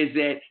 Gregory, is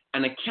that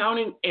an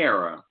accounting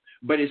error,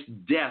 but it's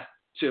death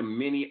to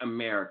many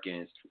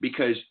Americans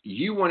because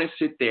you want to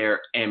sit there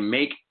and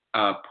make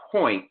a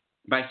point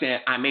by saying,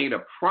 I made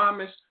a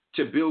promise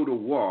to build a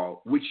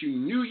wall, which you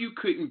knew you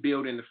couldn't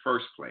build in the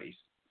first place,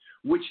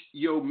 which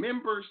your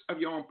members of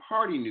your own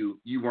party knew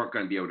you weren't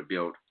going to be able to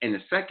build in the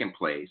second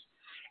place.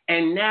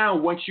 And now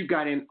once you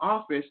got in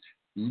office,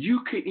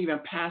 you couldn't even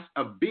pass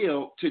a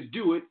bill to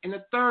do it in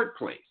the third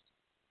place.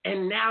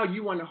 And now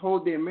you want to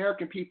hold the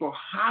American people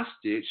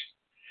hostage,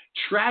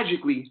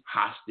 tragically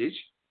hostage,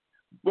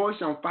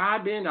 based on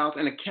 $5 billion,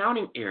 an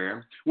accounting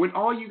error, when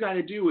all you got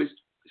to do is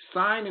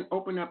sign and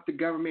open up the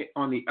government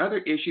on the other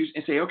issues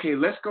and say, okay,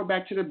 let's go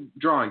back to the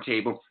drawing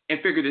table and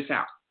figure this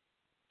out.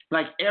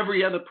 Like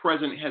every other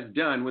president has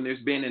done when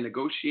there's been a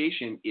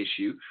negotiation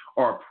issue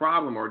or a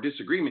problem or a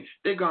disagreement,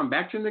 they've gone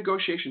back to the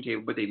negotiation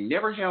table, but they've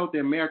never held the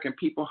American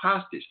people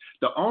hostage.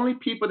 The only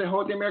people that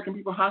hold the American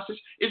people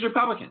hostage is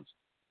Republicans.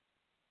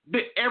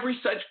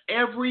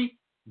 Every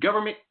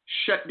government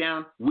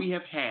shutdown we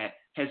have had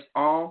has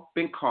all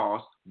been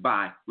caused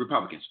by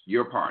Republicans,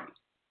 your party.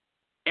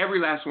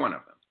 Every last one of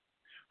them.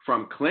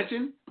 From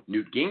Clinton,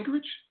 Newt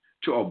Gingrich,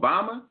 to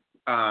Obama,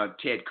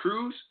 Ted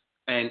Cruz,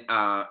 and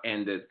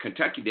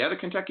the other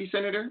Kentucky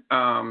senator,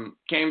 can't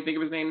even think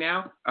of his name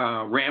now,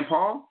 Rand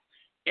Paul.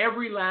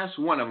 Every last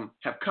one of them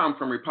have come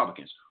from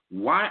Republicans.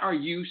 Why are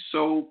you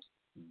so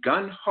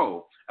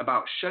gung-ho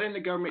about shutting the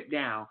government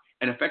down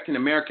and affecting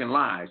American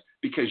lives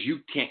because you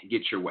can't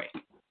get your way?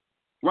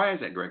 Why is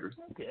that, Gregory?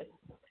 Okay.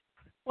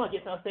 Well, I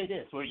guess I'll say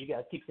this, where you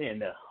guys keep saying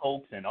the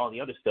hoax and all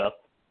the other stuff.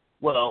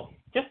 Well,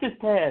 just this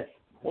past,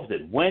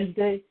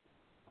 Wednesday,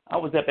 I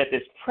was up at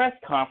this press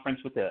conference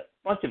with a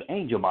bunch of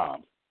angel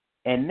moms,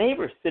 and they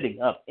were sitting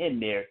up in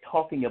there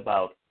talking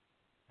about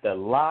the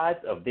lives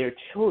of their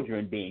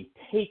children being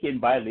taken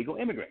by illegal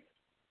immigrants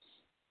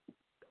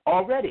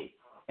already.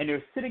 And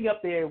they're sitting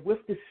up there with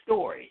the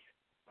stories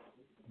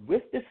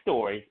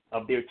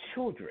of their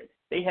children.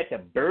 They had to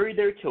bury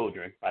their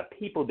children by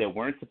people that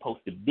weren't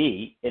supposed to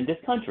be in this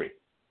country.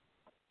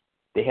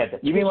 They had the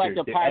You mean like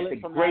pictures, the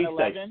pilot from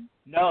 9/11?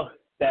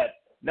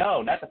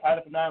 No, not the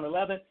pilot from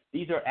 9/11.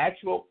 These are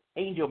actual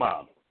angel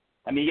moms.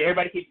 I mean,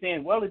 everybody keeps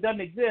saying, well, it doesn't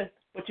exist,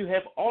 but you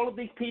have all of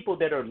these people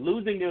that are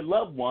losing their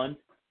loved ones,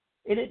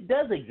 and it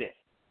does exist.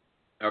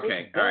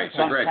 Okay, all right.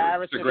 So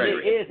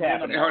Gregory, it is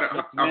happening. Hold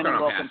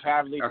on,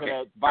 comparatively to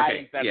the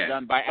violence that's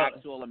done by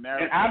actual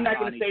Americans. And I'm not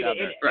going to say that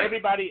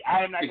everybody.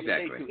 I am not going to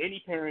say Exactly. to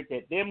any parent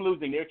that them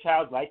losing their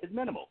child's life is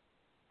minimal.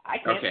 I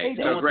can't Okay,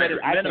 say so that. Gregory,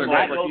 I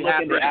cannot go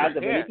look in the eyes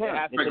of any It parent.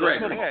 has to But be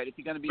Gregory, compared if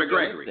you're going to be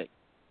Gregory, realistic.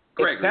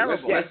 Gregory, It's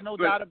terrible. There's no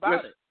doubt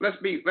about it. Let's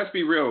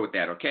be real with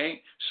that,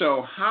 okay?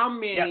 So how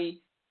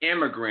many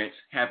immigrants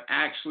have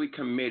actually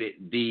committed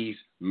these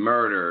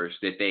murders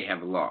that they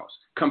have lost,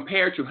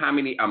 compared to how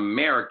many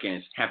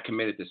Americans have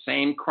committed the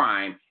same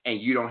crime and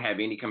you don't have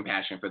any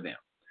compassion for them?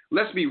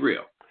 Let's be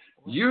real.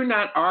 You're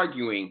not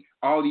arguing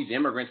all these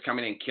immigrants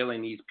coming and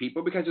killing these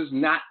people because it's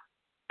not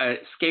a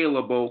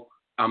scalable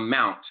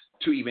amount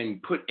to even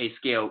put a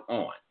scale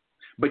on.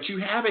 But you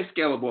have a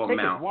scalable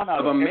amount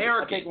of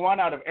Americans. I think one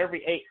out of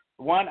every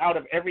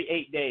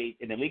 8 days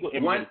an illegal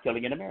immigrant is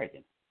killing an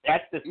American.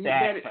 That's the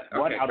stat.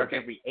 One out of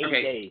every 8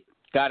 days.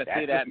 Got to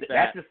see that.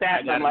 That's the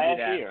stat from last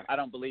year. I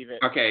don't believe it.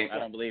 Okay. I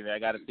don't believe it. I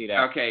got to see that.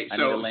 Okay.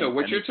 So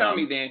what you're telling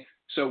me then?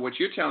 So what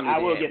you're telling me? I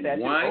will get that.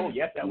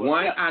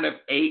 One out of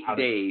 8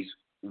 days.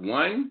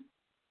 One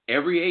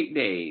every 8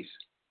 days,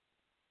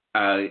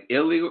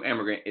 illegal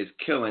immigrant is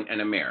killing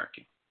an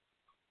American.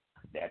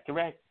 That's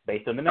correct,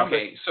 based on the numbers.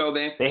 Okay, so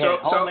then they had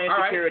Homeland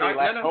Security.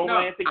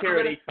 Homeland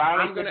Security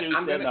finally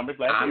produced their numbers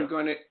last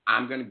year.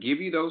 I'm going to give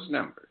you those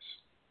numbers.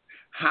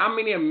 How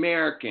many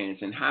Americans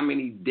and how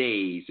many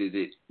days is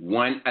it?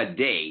 One a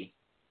day,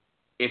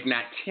 if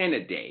not 10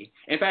 a day.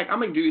 In fact, I'm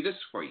going to do this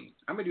for you.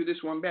 I'm going to do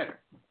this one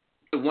better.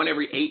 One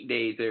every 8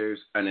 days, there's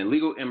an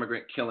illegal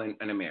immigrant killing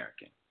an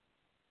American.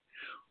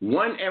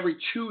 One every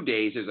 2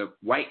 days, there's a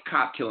white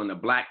cop killing a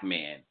black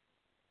man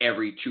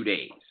every 2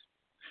 days.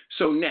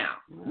 So now,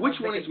 which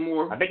one is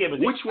more important?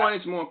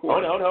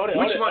 Hold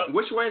on.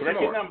 Which one is Correct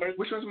more? your numbers.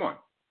 Which one's more?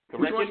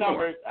 Correct your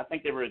numbers. I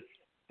think there were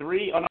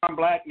 3 unarmed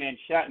black men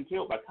shot and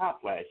killed by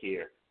cops last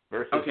year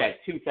versus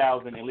like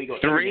 2,000 illegal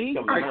immigrants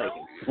killing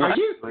Americans. Are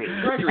you,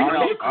 Gregory?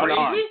 Are you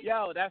crazy?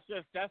 Yo, that's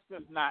just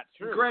not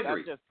true.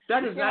 Gregory,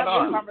 that is not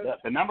true.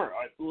 The number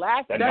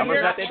last year,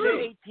 not that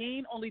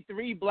 2018, only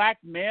 3 black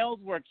males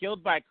were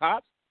killed by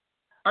cops.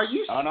 Are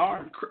you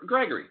unarmed?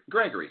 Gregory.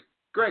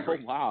 Oh,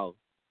 wow.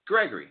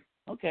 Gregory,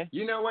 Okay.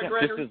 You know what, yeah,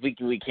 Gregory? Just as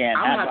we can't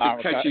I'm have gonna have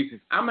to cut our you.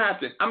 I'm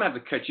gonna have to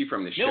cut you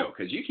from the show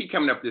because you keep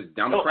coming up with this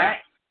dumb crap.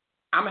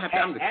 I'm gonna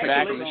cut you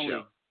from the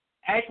show.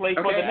 Actually,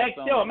 for the next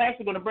show, I'm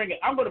actually going to bring it.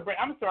 I'm going to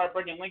start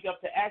bringing link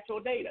up to actual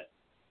data,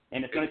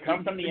 and it's going to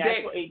come from the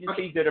actual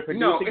agencies that are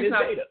producing this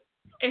data.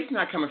 It's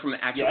not coming from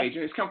the actual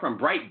agent. It's coming from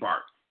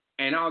Breitbart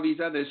and all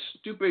these other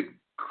stupid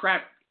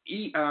crap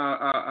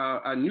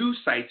news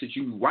sites that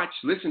you watch,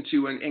 listen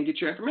to, and get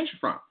your information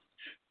from.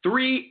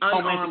 3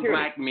 unarmed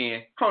black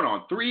men. Hold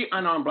on. 3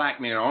 unarmed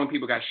black men are the only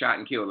people got shot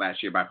and killed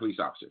last year by police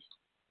officers.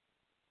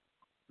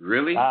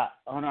 Really?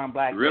 Unarmed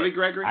black men. Really,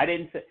 Gregory? I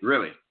didn't say.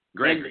 Really?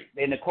 Gregory.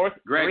 And of course,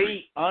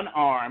 Gregory. 3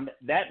 unarmed.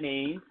 That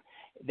means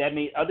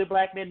other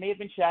black men may have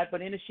been shot,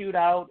 but in a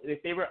shootout, if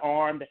they were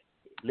armed,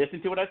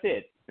 listen to what I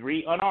said.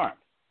 3 unarmed.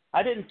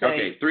 I didn't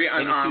say 3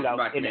 unarmed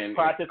black in men. the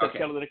process of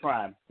killing the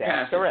crime.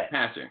 That's correct.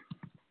 Pastor.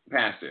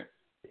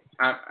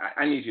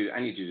 I need you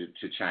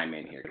to chime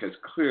in here because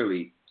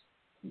clearly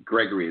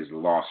Gregory has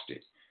lost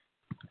it.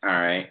 All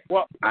right.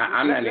 Well,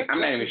 I'm not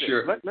even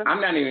sure. I'm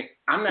not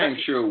even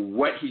sure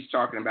what he's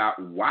talking about.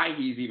 Why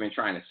he's even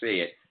trying to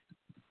say it.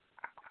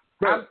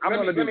 I'm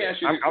going to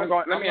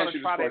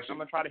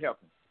try to help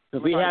him.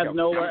 Because we have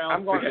nowhere else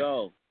to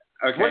go.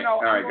 Okay. Well, no,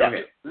 all right. Go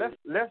ahead. Let's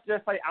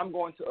just say I'm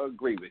going to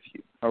agree with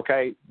you.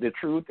 Okay. The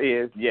truth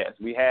is, yes,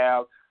 we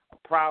have a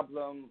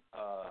problem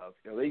of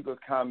illegals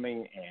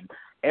coming, and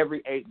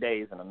every 8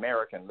 days an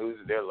American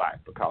loses their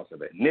life because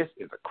of it. And this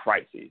is a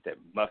crisis that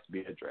must be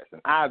addressed.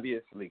 And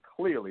obviously,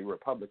 clearly,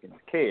 Republicans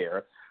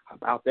care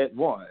about that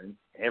one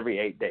every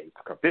 8 days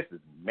because this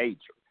is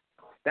major.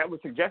 That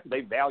would suggest that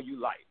they value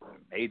life in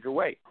a major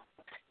way.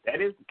 That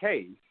is the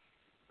case.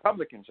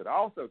 Republicans should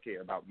also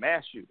care about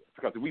mass shootings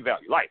because we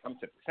value life. I'm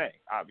simply saying,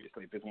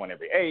 obviously, if it's 1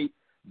 every 8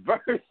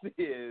 versus,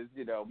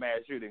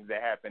 mass shootings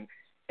that happen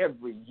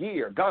every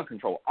year, gun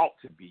control ought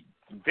to be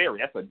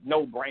that's a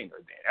no-brainer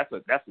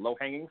then. That's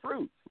low-hanging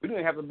fruit. We don't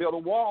even have to build a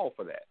wall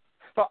for that.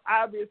 So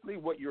obviously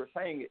what you're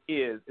saying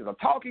is a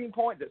talking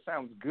point that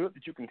sounds good,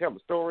 that you can tell the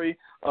story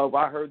of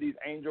I heard these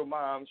angel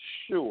moms,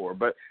 sure.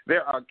 But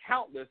there are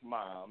countless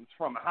moms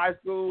from high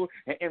school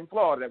in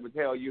Florida that would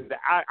tell you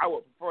that I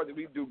would prefer that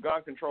we do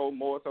gun control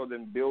more so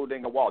than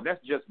building a wall.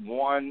 That's just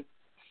one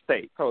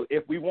state. So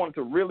if we want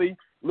to really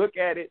look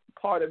at it,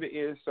 part of it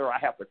is, sir, I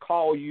have to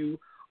call you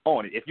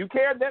on it. If you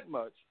care that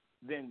much,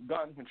 then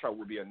gun control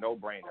would be a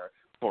no-brainer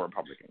for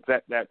Republicans.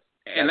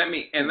 And let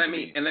me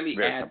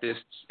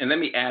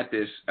add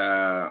this,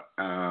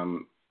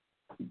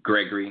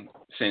 Gregory,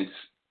 since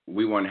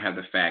we want to have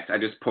the facts. I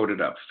just pulled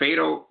it up.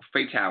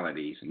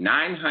 Fatalities,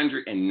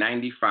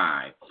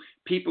 995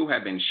 people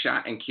have been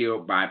shot and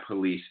killed by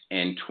police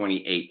in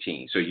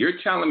 2018. So you're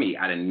telling me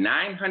out of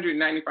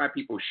 995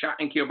 people shot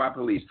and killed by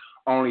police,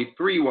 only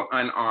 3 were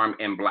unarmed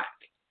and black.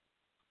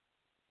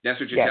 That's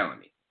what you're telling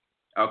me.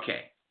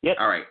 Okay. Yep.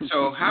 All right.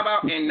 So how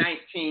about in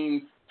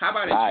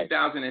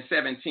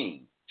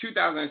 2017?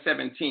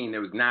 2017,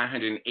 there was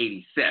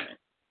 987.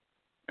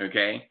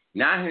 Okay?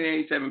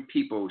 987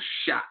 people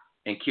shot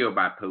and killed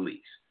by police.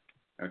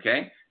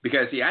 Okay?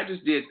 Because, I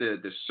just did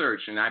the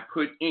search, and I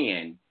put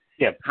in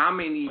how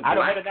many black men. I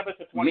don't have the numbers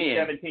for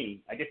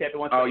 2017. I just had the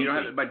ones for 2018. You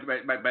don't have,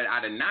 but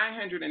out of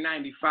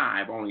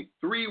 995, only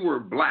 3 were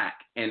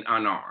black and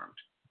unarmed.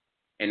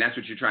 And that's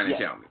what you're trying to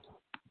tell me.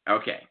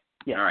 Okay.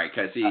 Yeah. All right,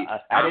 because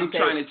I'm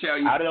trying to tell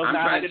you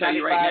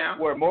right now.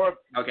 Were more of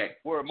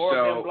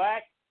them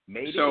black?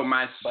 Maybe. So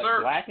my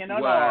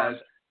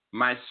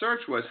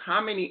search was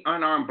how many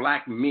unarmed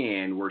black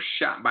men were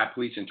shot by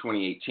police in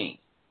 2018,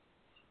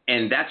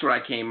 and that's what I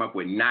came up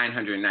with,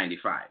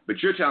 995.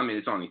 But you're telling me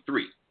it's only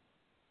 3.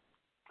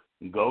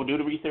 Go do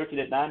the research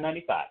at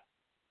 995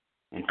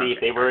 and see if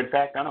they were in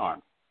fact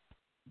unarmed.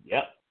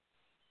 Yep.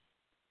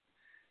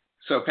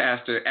 So,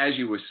 Pastor, as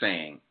you were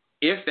saying,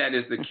 if that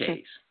is the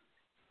case,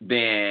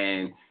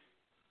 then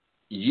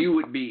you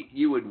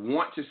would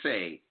want to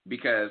say,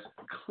 because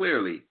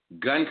clearly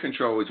gun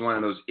control is one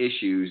of those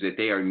issues that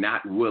they are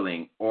not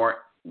willing or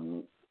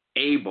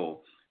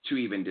able to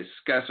even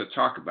discuss or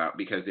talk about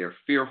because they're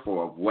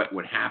fearful of what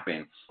would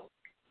happen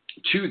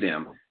to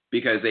them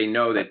because they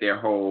know that their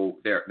whole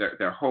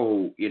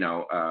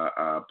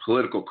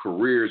political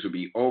careers would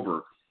be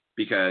over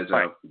because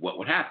of what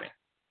would happen,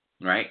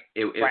 right?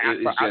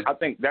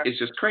 It's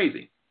just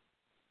crazy.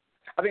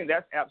 I think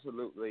that's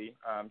absolutely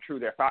true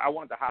there. So I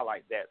wanted to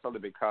highlight that solely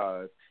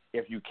because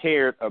if you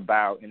cared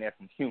about, in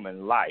essence,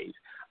 human life,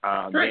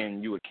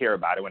 then you would care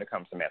about it when it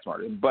comes to mass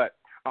murder. But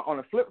on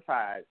the flip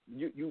side,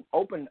 you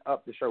opened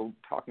up the show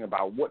talking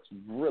about what's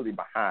really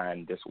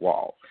behind this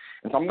wall.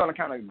 And so I'm going to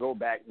kind of go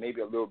back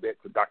maybe a little bit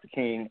to Dr.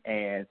 King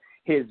and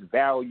his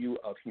value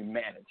of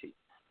humanity.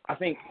 I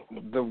think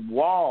the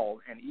wall,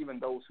 and even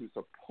those who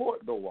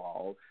support the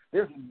wall,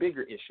 there's a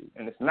bigger issue.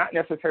 And it's not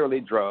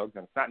necessarily drugs,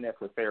 and it's not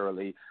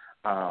necessarily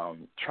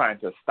trying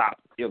to stop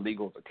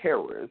illegals or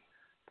terrorists.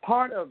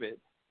 Part of it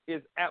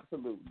is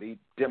absolutely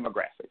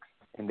demographics.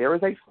 And there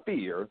is a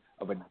fear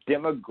of a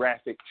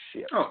demographic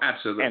shift. Oh,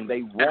 absolutely. And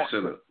they want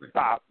to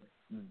stop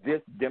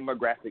this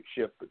demographic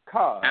shift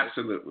because,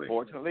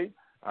 fortunately,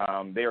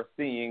 they're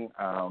seeing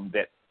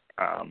that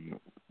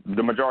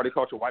the majority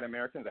culture of white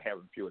Americans are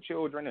having fewer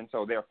children, and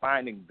so they're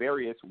finding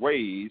various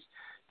ways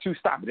to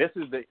stop it.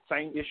 This is the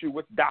same issue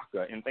with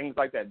DACA and things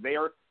like that.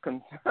 Their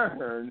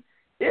concern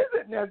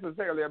isn't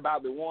necessarily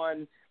about the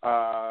one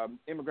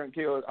immigrant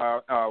killed,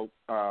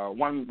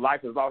 one life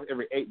is lost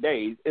every 8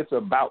 days. It's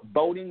about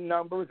voting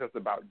numbers. It's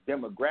about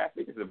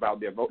demographics. It's about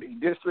their voting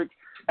districts.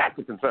 That's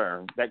a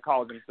concern that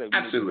calls them to say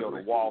we need to build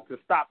a wall to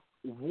stop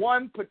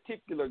one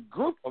particular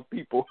group of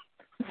people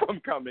from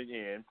coming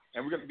in,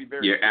 and we're going to be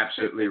very You're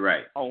absolutely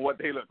right on what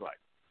they look like.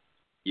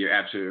 You're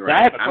absolutely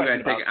right. I'm going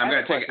to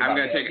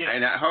take.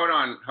 And hold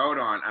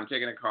on. I'm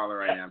taking a caller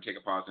right now. I'm taking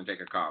a pause and take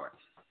a caller.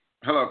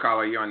 Hello,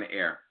 caller. You're on the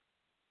air.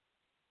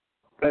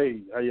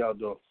 Hey, how y'all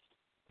doing?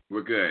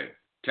 We're good.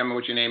 Tell me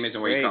what your name is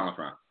and where you're calling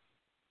from.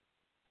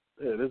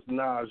 Yeah, this is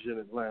Naj in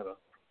Atlanta.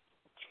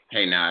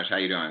 Hey, Naj. How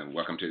you doing?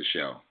 Welcome to the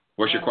show.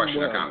 What's your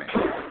question or comment?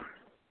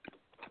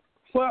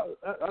 Well,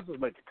 I'll just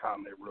make a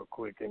comment real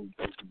quick and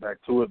get back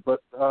to it.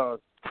 But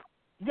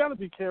you got to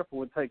be careful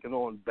when taking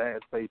on bad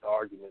faith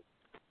arguments.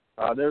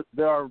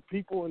 There are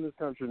people in this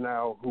country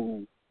now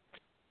who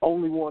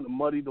only want to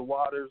muddy the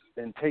waters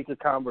and take a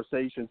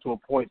conversation to a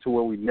point to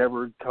where we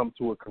never come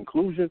to a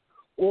conclusion,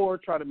 or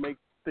try to make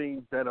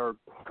things that are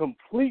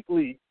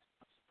completely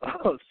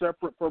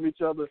separate from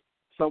each other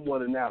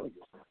somewhat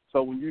analogous.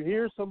 So when you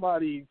hear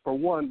somebody, for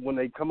one, when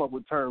they come up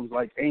with terms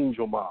like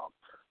angel mom,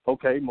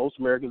 okay, most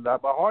Americans die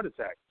by heart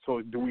attack.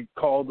 So do we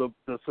call the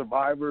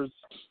survivor's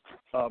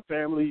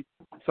family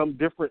some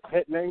different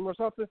pet name or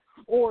something?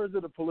 Or is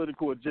it a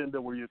political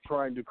agenda where you're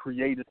trying to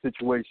create a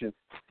situation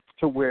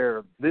to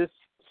where this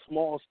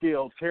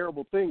small-scale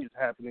terrible thing is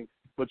happening,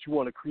 but you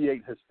want to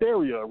create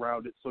hysteria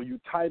around it, so you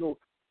title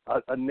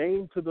a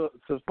name to the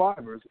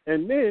survivors,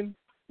 and then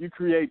you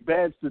create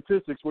bad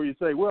statistics where you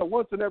say, well,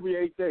 once in every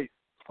 8 days.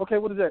 Okay,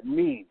 what does that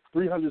mean?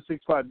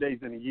 365 days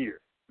in a year.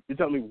 You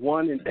tell me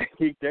 1 in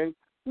 8 days?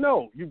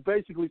 No, you've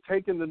basically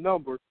taken the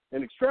number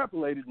and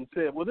extrapolated and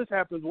said, well, this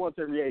happens once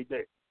every 8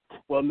 days.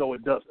 Well, no,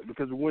 it doesn't,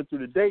 because we went through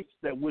the dates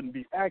that wouldn't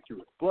be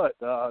accurate. But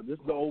this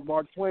is the old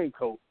Mark Twain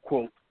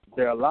quote,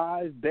 there are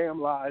lies,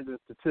 damn lies, and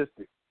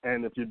statistics.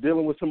 And if you're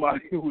dealing with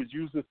somebody who is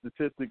using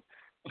statistics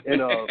in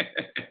a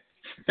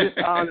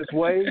dishonest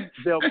way,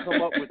 they'll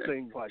come up with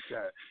things like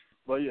that.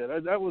 But yeah,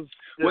 that was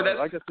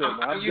like I said.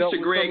 I'm used to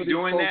Greg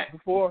doing that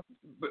before,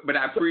 but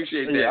I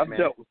appreciate that. Yeah, I've man.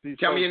 dealt with these.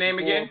 Tell me your name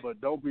before, again.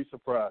 But don't be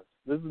surprised.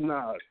 This is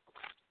Nas.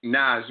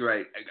 Nas,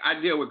 right? I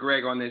deal with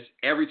Greg on this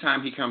every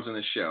time he comes on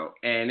the show,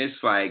 and it's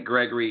like,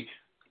 Gregory,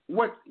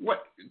 what?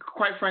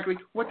 Quite frankly,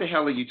 what the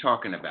hell are you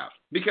talking about?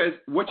 Because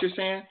what you're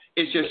saying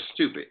is just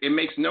stupid. It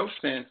makes no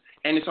sense,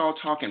 and it's all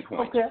talking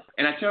points. Okay.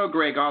 And I tell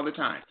Greg all the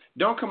time,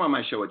 don't come on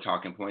my show with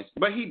talking points,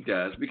 but he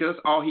does, because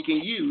all he can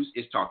use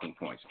is talking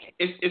points.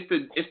 It's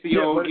the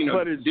old,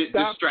 but it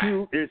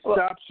distract. It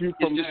stops you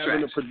from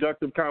having a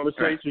productive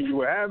conversation you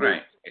were having,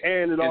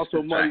 and it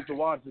also muddies the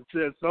waters. It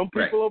says some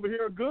people over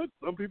here are good,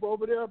 some people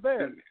over there are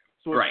bad.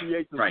 So it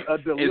creates a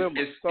dilemma.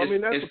 That's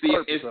the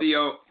purpose. It's the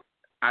old.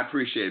 I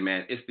appreciate it,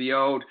 man. It's the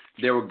old.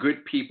 There were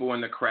good people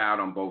in the crowd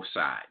on both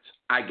sides.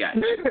 I got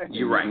you.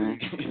 You're right.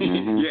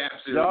 You're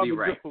absolutely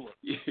right.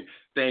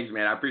 Thanks,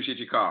 man. I appreciate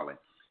you calling.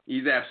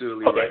 He's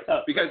absolutely right.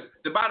 Because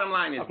the bottom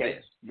line is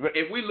this.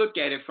 If we look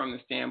at it from the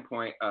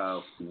standpoint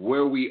of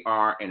where we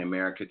are in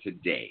America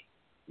today,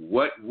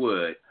 what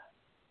would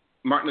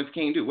Martin Luther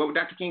King do? What would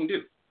Dr. King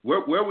do?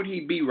 Where would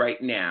he be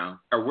right now,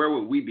 or where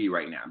would we be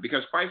right now?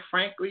 Because quite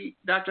frankly,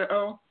 Dr.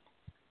 O,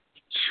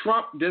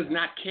 Trump does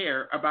not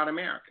care about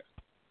America.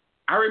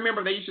 I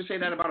remember they used to say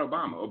that about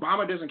Obama.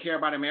 Obama doesn't care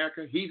about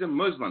America. He's a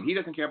Muslim. He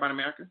doesn't care about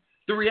America.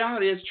 The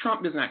reality is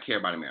Trump does not care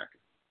about America.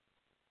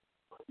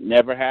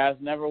 Never has,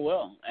 never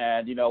will.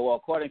 And,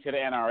 according to the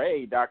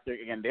NRA,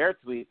 in their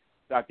tweet,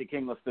 Dr.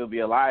 King will still be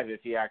alive if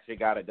he actually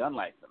got a gun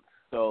license.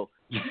 So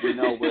we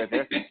know where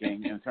they're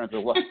thinking in terms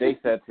of what they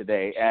said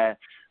today. And,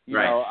 he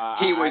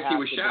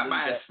was shot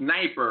by a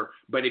sniper,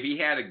 but if he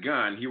had a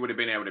gun, he would have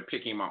been able to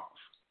pick him off.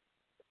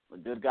 A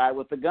good guy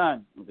with the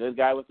gun. And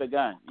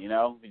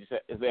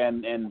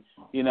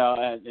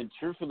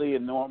truthfully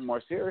and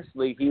more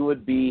seriously, he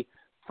would be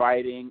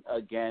fighting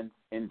against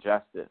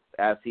injustice.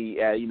 As he,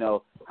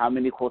 how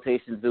many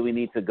quotations do we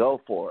need to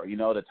go for?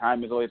 The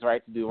time is always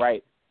right to do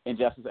right.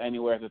 Injustice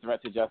anywhere is a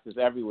threat to justice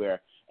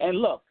everywhere. And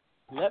look,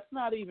 let's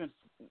not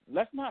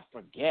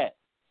forget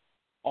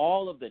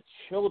all of the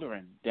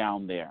children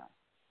down there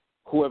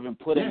who have been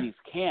put in these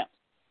camps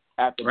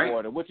at the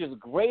border, which is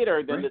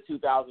greater than the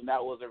 2,000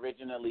 that was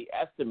originally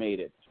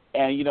estimated.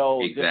 And,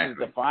 this is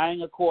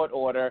defying a court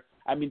order.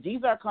 I mean,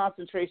 these are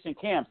concentration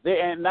camps.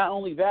 And not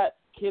only that,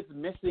 kids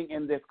missing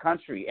in this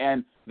country.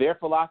 And their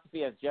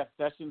philosophy, as Jeff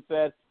Sessions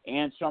said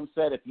and Trump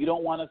said, if you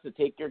don't want us to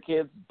take your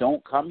kids,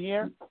 don't come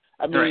here.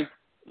 I mean,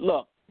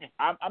 look,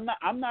 I'm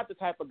not the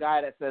type of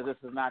guy that says this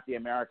is not the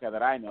America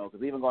that I know,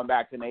 because even going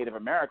back to Native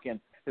Americans,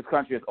 this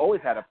country has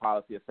always had a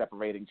policy of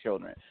separating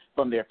children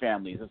from their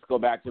families. Let's go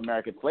back to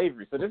American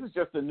slavery. So this is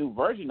just a new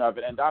version of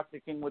it, and Dr.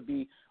 King would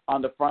be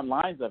on the front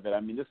lines of it. I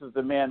mean, this is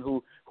the man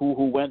who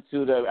went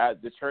to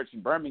the church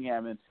in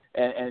Birmingham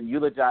and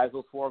eulogized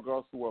those 4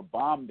 girls who were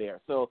bombed there.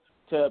 So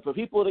for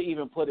people to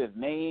even put his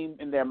name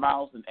in their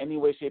mouths in any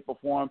way, shape, or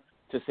form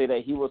to say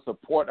that he will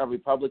support a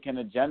Republican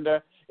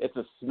agenda, it's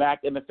a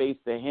smack in the face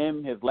to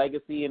him, his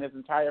legacy, and his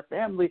entire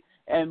family,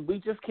 and we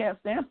just can't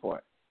stand for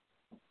it.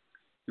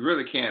 You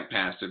really can't,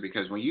 Pastor,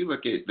 because when you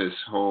look at this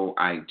whole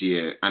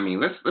idea, I mean,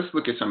 let's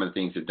look at some of the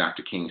things that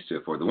Dr. King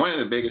stood for. One of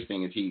the biggest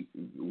things he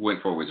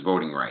went for was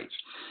voting rights,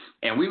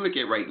 and we look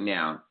at right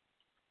now,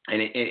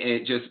 and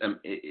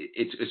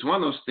it's one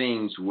of those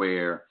things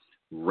where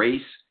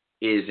race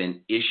is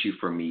an issue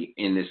for me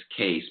in this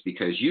case,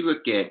 because you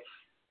look at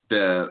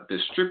the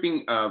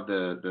stripping of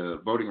the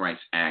Voting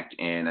Rights Act,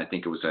 and I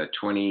think it was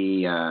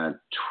 2012,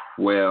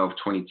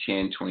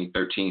 2010,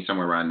 2013,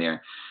 somewhere around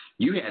there.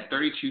 You had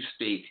 32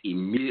 states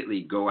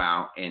immediately go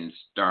out and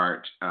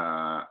start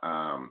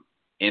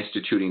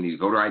instituting these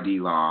voter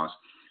ID laws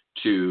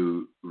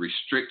to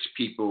restrict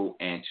people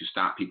and to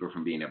stop people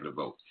from being able to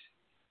vote.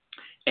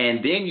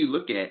 And then you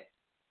look at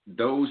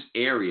those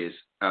areas,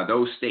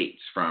 those states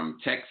from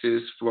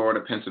Texas, Florida,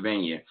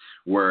 Pennsylvania,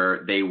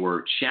 where they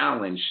were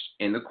challenged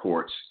in the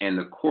courts, and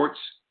the courts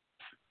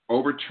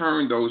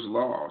overturned those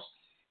laws,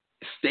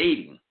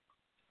 stating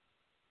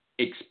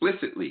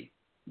explicitly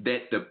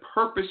that the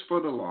purpose for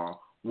the law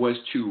was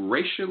to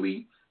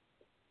racially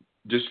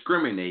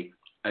discriminate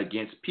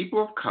against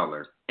people of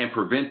color and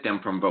prevent them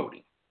from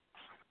voting.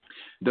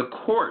 The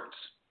courts,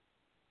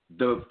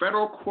 the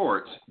federal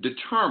courts,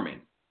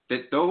 determined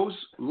that those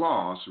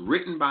laws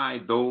written by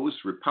those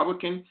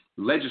Republican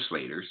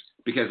legislators,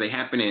 because they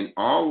happen in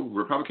all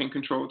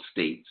Republican-controlled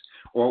states,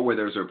 or where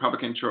there's a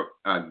Republican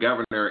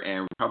governor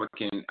and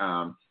Republican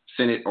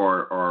Senate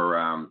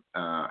or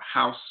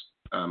House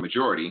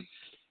majority,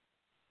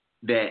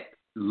 that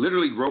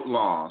literally wrote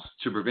laws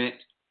to prevent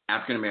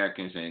African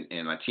Americans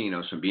and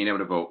Latinos from being able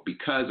to vote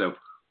because of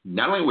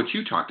not only what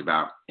you talked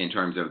about in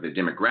terms of the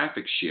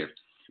demographic shift,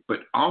 but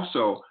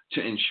also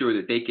to ensure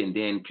that they can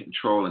then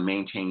control and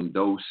maintain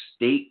those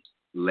state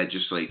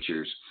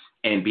legislatures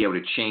and be able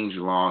to change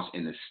laws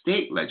in the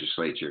state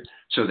legislature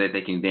so that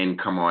they can then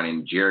come on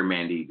and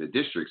gerrymander the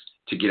districts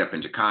to get up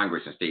into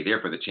Congress and stay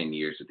there for the 10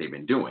 years that they've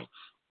been doing.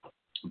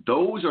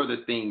 Those are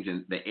the things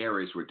in the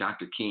areas where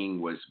Dr. King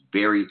was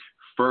very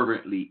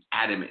fervently,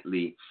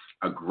 adamantly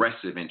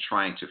aggressive in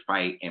trying to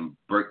fight and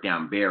break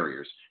down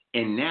barriers.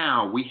 And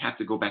now we have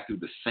to go back through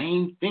the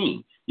same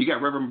thing. You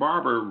got Reverend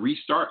Barber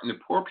restarting the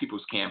Poor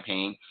People's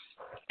Campaign,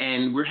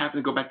 and we're having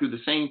to go back through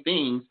the same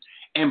things,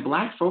 and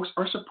black folks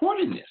are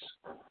supporting this.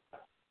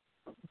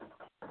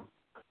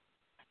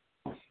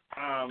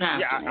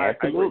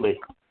 Absolutely.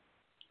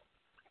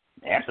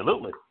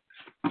 Absolutely.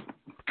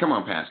 Come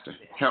on, Pastor.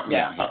 Help me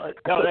out here.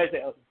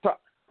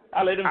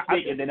 I'll let him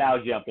speak, and then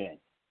I'll jump in.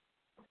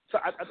 So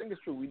I think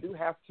it's true. We do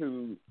have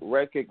to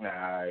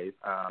recognize,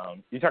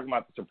 you're talking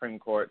about the Supreme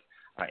Court's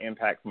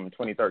impact from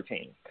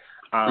 2013.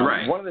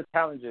 Right. One of the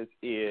challenges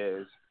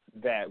is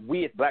that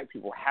we as black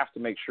people have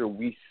to make sure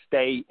we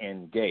stay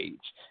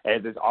engaged.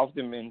 As has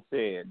often been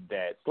said,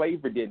 that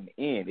slavery didn't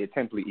end, it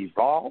simply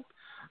evolved.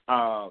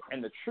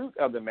 And the truth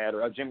of the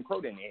matter, Jim Crow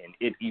didn't end,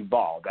 it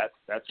evolved.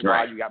 That's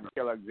why you got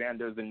Michelle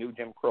Alexander's The New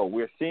Jim Crow.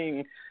 We're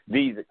seeing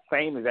these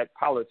same exact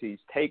policies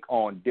take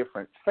on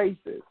different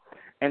faces.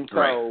 And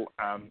so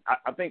I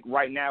think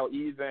right now,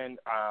 even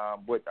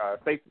with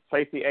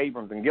Stacey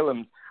Abrams and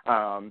Gillum's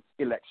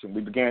election,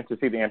 we began to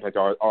see the impact,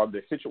 or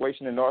the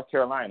situation in North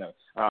Carolina.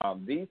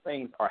 These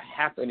things are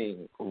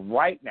happening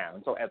right now.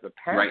 And so as a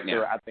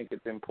pastor, I think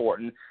it's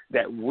important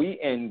that we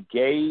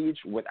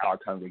engage with our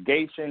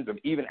congregations, or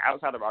even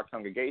outside of our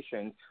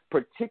congregations,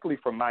 particularly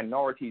for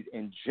minorities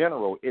in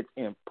general. It's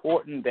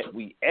important that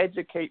we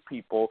educate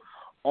people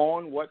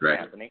on what's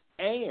happening,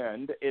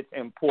 and it's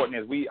important,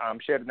 as we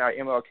shared in our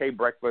MLK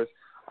breakfast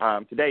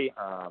today,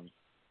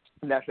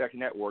 National Action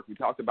Network, we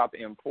talked about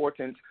the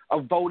importance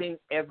of voting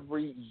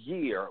every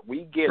year.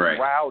 We get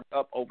riled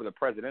up over the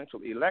presidential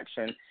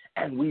election,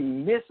 and we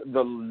miss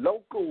the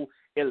local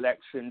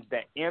elections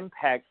that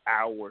impact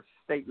our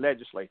state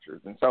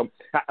legislatures. And so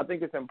I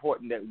think it's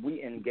important that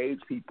we engage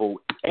people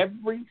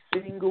every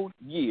single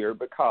year,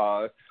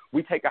 because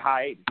we take a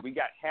hiatus. We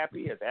got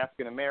happy as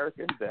African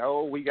Americans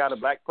that, we got a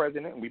black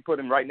president, and we put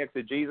him right next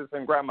to Jesus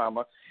and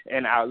grandmama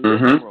in our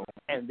living room.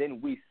 And then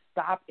we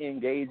stop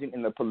engaging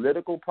in the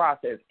political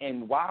process.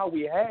 And while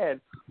we had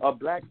a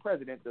black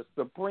president, the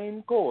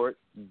Supreme Court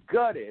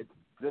gutted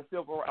the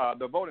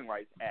Voting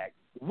Rights Act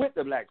with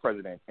the black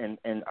president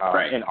in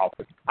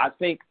office. I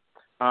think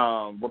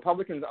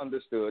Republicans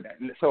understood,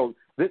 and so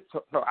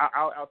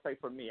I'll say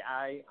for me,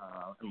 I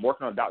am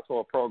working on a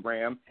doctoral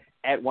program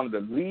at one of the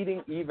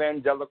leading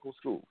evangelical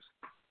schools,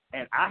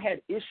 and I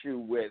had issue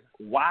with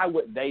why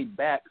would they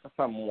back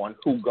someone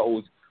who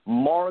goes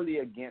morally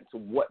against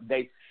what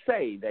they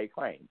say they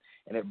claim,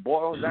 and it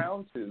boils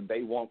down to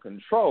they want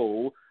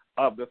control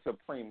of the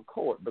Supreme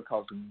Court,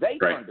 because they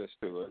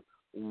understood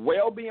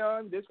well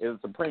beyond this, the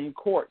Supreme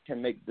Court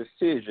can make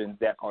decisions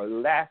that are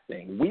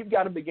lasting. We've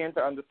got to begin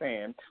to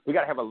understand, we've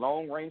got to have a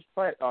long-range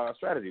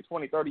strategy,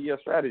 20, 30-year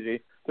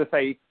strategy to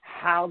say,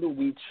 how do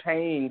we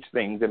change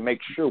things and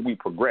make sure we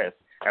progress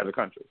as a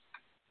country?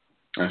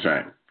 That's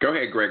right. Go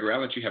ahead, Gregory.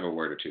 I'll let you have a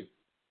word or two.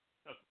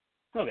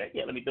 Okay,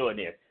 yeah, let me throw it in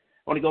there. I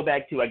want to go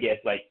back to, I guess,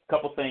 like a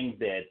couple things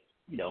that,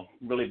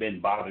 really been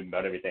bothering me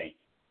about everything.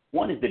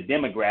 One is the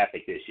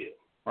demographic issue.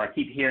 Or I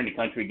keep hearing the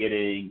country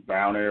getting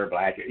browner,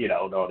 blacker,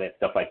 all that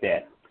stuff like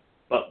that.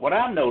 But what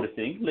I'm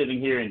noticing, living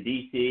here in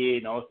D.C.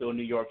 and also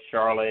New York,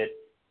 Charlotte,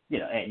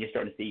 and you're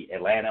starting to see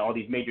Atlanta, all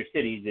these major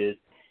cities, is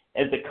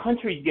as the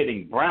country's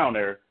getting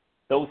browner,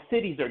 those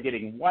cities are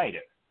getting whiter.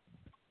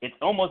 It's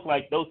almost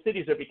like those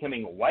cities are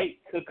becoming white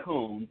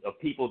cocoons of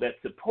people that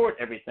support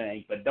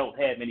everything but don't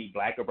have any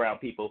black or brown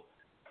people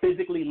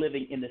physically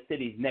living in the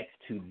cities next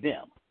to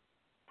them.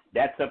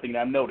 That's something that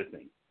I'm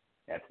noticing.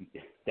 That's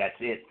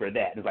it for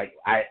that. It's like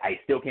I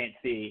still can't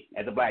see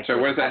as a black. So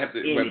what does that have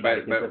to? What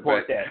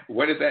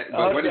does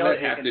that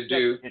have to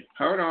do?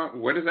 Hold on.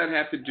 What does that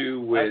have to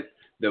do with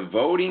the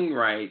voting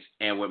rights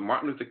and what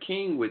Martin Luther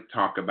King would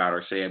talk about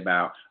or say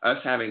about us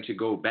having to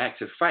go back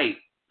to fight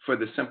for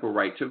the simple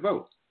right to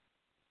vote?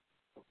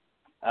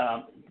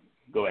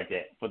 Go at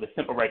that. For the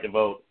simple right to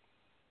vote,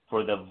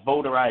 for the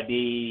voter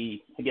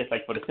ID, I guess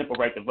like for the simple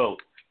right to vote.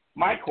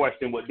 My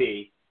question would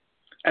be.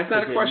 That's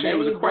not a question. It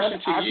was a question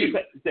to you.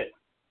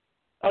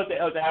 I'll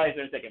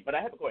answer in a second, but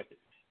I have a question.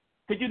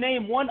 Could you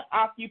name one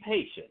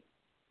occupation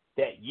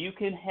that you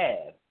can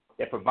have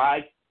that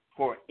provides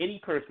for any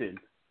person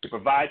to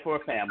provide for a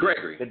family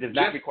that does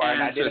not require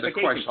an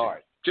identification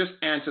card? Just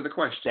answer the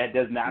question. That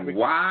does not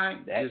require.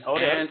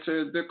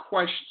 Answer the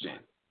question.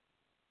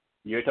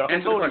 You're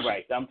talking voting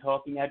rights. I'm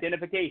talking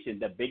identification.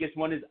 The biggest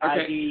one is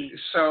ID.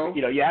 So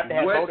you have to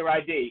have voter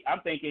ID. I'm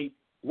thinking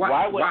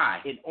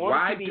why? In order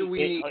why to be do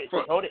we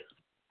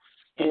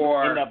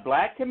in the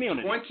black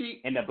community,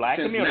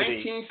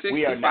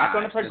 we are not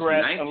going to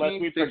progress unless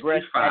we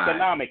progress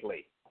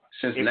economically.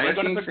 Since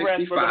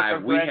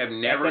 1965, we have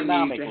never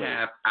needed to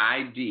have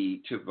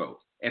ID to vote.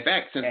 In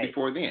fact, since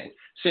before then,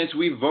 since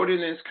we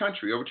voted in this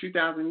country over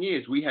 2,000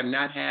 years, we have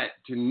not had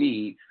to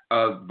need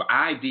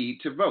ID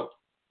to vote.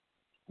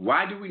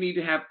 Why do we need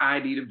to have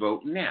ID to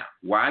vote now?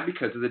 Why?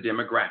 Because of the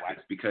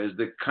demographics. Because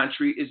the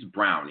country is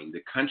browning.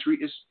 The country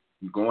is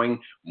going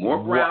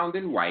more brown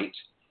than white.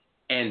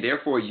 And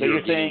therefore,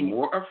 you're getting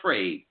more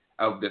afraid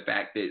of the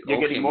fact that you're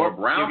getting more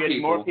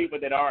people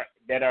that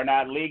are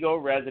not legal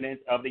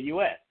residents of the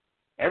U.S.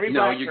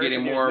 You're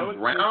getting more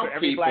brown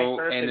people,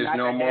 and there's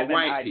no more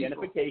white people.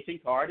 Identification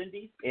card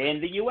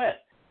in the U.S.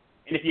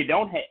 And if you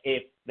don't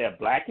if the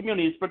black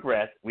communities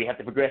progress, we have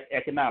to progress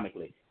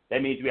economically.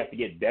 That means we have to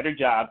get better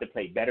jobs that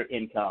pay better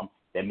income,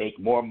 that make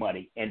more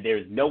money. And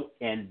there's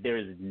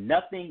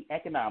nothing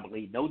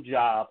economically, no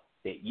job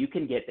that you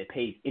can get that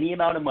pays any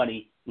amount of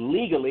money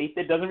legally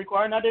that doesn't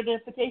require an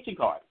identification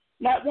card.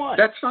 Not one.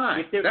 That's fine.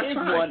 If there is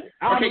fine. one,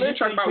 I'm you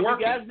talk about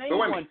working. You guys name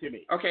one to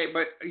me. Okay,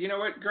 but you know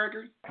what,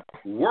 Gregory?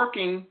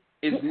 Working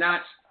is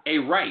not a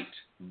right.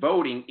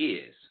 Voting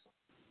is.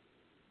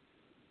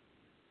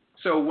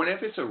 So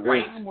if it's a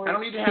right, I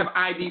don't need to have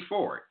ID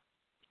for it.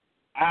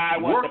 I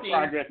want the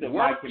progress of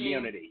my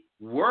community.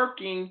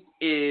 Working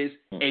is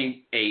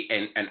an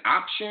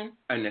option,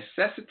 a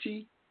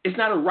necessity. It's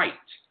not a right.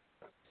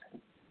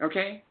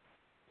 Okay?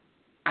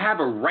 I have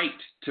a right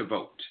to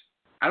vote.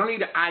 I don't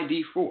need an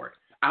ID for it.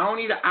 I don't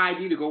need an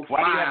ID to go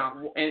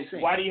file and say.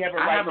 Why do you have a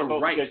right to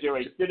vote? Because you're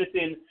a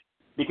citizen.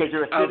 Because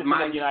you're a citizen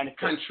of the United States.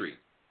 Country.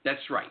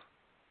 That's right.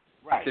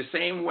 Right. The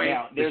same way.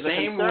 Now, there's a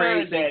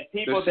concern that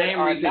people that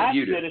are not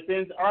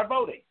citizens are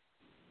voting.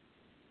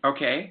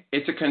 Okay,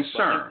 it's a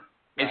concern.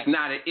 Right. It's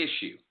not an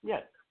issue.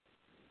 Yes.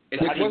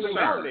 It's a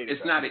concern.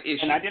 It's not an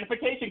issue. An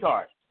identification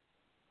card.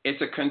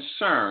 It's a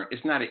concern.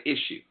 It's not an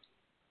issue.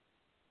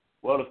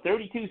 Well, if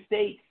 32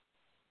 states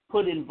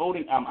put in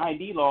voting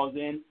ID laws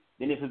in,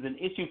 then if it's an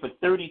issue for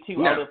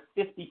 32 out of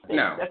 50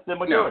 states, that's the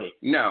majority.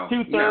 No.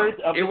 2/3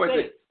 of the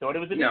states thought it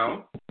was an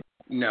issue.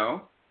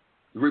 No.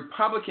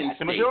 Republican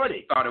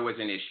states thought it was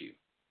an issue.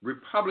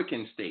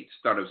 Republican states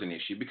thought it was an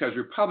issue because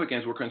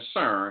Republicans were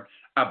concerned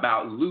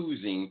about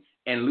losing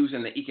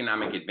the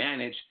economic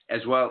advantage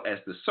as well as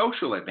the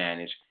social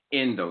advantage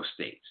in those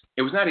states.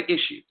 It was not an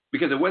issue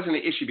because it wasn't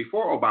an issue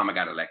before Obama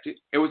got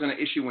elected. It wasn't an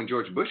issue when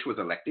George Bush was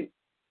elected.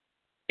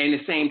 And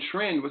the same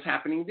trend was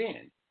happening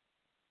then.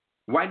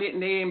 Why didn't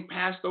they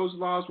pass those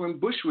laws when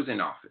Bush was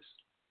in office?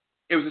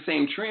 It was the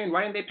same trend.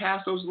 Why didn't they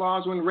pass those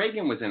laws when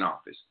Reagan was in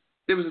office?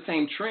 It was the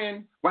same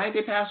trend. Why didn't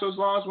they pass those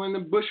laws when the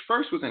Bush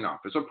first was in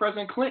office or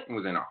President Clinton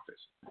was in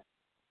office?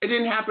 It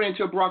didn't happen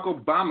until Barack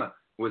Obama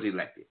was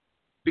elected.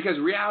 Because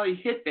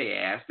reality hit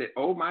their ass that,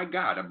 oh my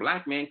God, a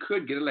black man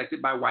could get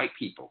elected by white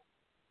people.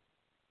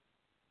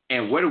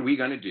 And what are we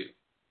going to do?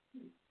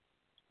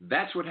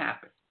 That's what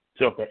happened.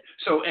 So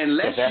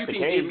unless you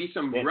can give me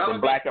some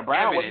relevant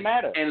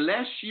evidence,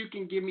 unless you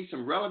can give me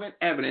some relevant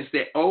evidence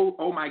that,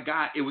 oh my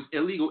God, it was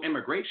illegal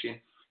immigration.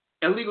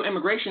 Illegal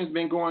immigration has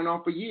been going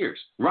on for years.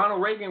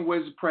 Ronald Reagan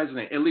was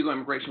president. Illegal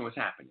immigration was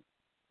happening.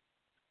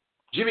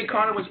 Jimmy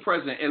Carter was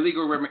president.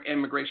 Illegal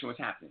immigration was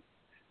happening.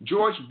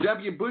 George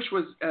W. Bush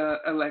was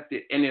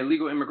elected, and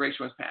illegal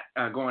immigration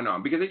was going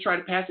on because they tried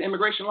to pass the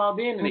immigration law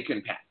then, and they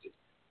couldn't pass it.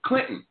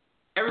 Clinton,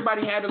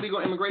 everybody had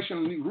illegal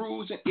immigration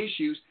rules and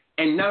issues,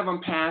 and none of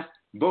them passed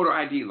voter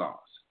ID laws.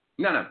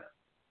 None of them.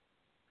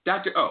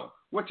 Dr. O,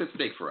 what's at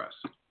stake for us?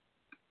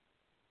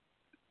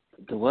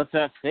 What's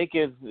at stake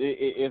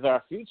is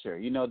our future.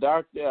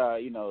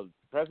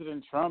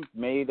 President Trump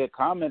made a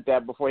comment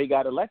that before he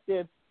got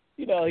elected,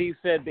 he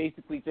said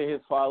basically to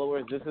his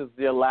followers, this is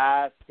the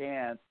last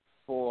chance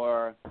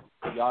for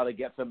y'all to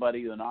get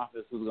somebody in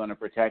office who's going to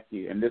protect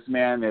you. And this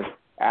man is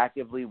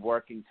actively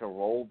working to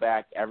roll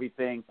back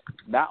everything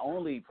not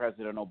only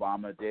President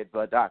Obama did,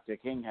 but Dr.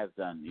 King has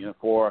done,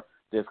 for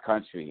this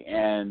country.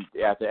 And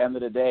at the end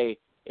of the day,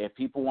 if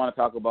people want to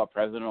talk about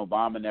President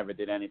Obama never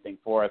did anything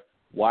for us,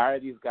 why are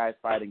these guys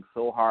fighting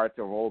so hard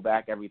to roll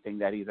back everything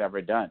that he's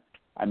ever done?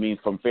 I mean,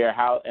 from fair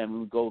housing,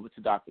 and we go over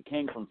to Dr.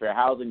 King, from fair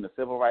housing, to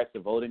civil rights,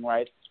 to voting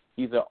rights,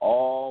 these are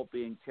all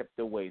being chipped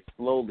away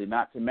slowly,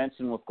 not to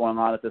mention what's going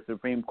on at the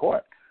Supreme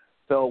Court.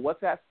 So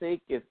what's at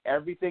stake is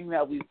everything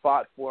that we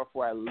fought for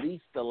at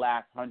least the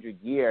last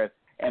 100 years,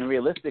 and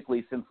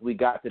realistically, since we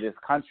got to this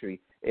country,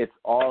 it's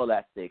all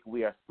at stake.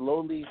 We are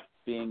slowly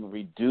being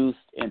reduced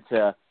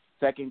into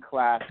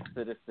second-class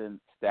citizen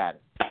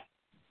status. All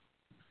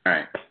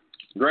right.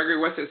 Gregory,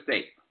 what's at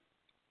stake?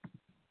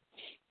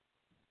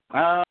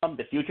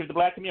 The future of the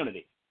black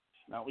community.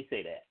 No, we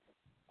say that.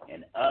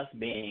 And us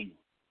being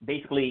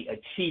basically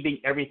achieving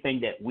everything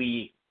that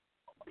we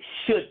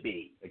should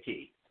be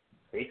achieved.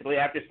 Basically,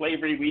 after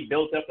slavery, we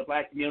built up the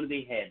black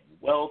community, had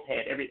wealth,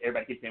 had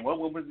everybody keeps saying, well,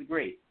 what was the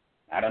great?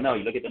 I don't know.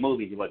 You look at the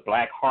movies, you look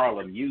Black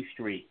Harlem, U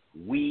Street.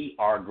 We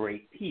are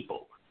great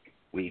people.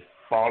 We've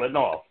fallen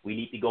off. We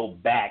need to go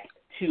back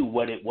to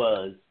what it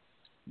was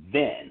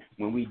then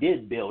when we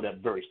did build up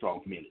very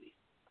strong communities.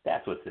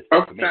 That's what's the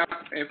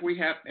if we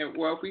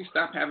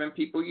stop having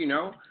people,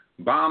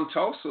 bomb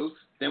Tulsas,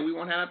 then we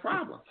won't have a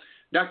problem.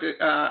 Dr.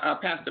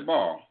 Pastor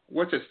Ball,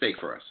 what's at stake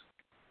for us?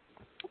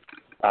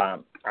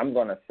 I'm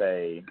going to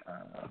say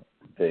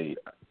the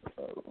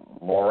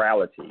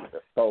morality, the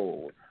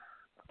soul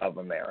of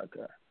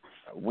America.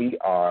 We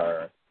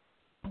are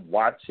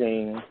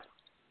watching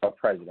a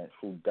president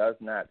who does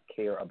not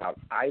care about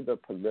either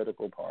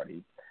political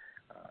party.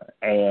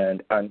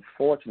 And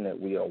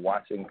unfortunately, we are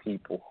watching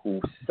people who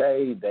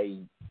say they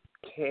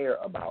care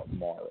about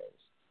morals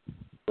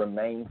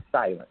remain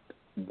silent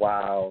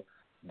while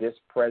this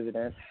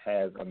president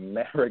has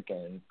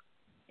Americans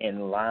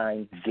in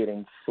lines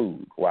getting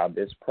food, while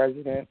this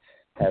president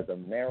has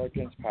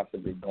Americans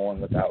possibly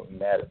going without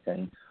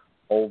medicine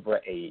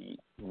over a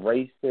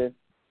racist,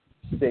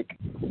 sick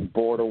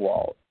border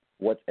wall.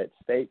 What's at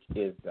stake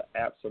is the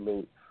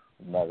absolute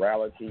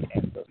morality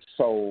and the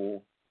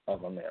soul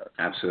of America.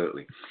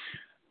 Absolutely.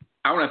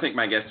 I want to thank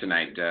my guest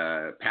tonight,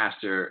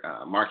 Pastor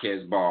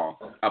Marquez Ball,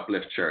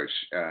 Uplift Church,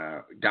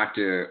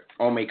 Dr.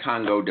 Ome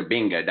Congo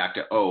Dabinga,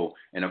 Dr. O,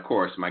 and of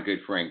course, my good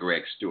friend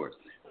Greg Stewart.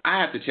 I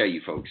have to tell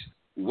you, folks,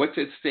 what's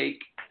at stake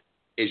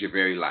is your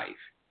very life.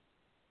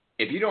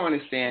 If you don't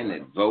understand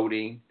that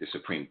voting, the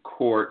Supreme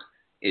Court,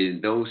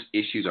 those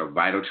issues are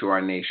vital to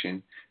our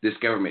nation, this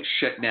government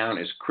shutdown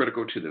is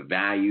critical to the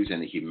values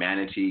and the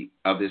humanity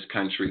of this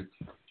country,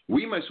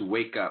 we must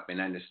wake up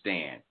and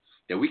understand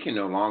that we can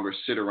no longer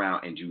sit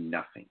around and do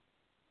nothing.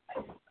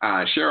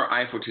 Cheryl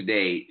Eiffel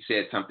today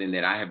said something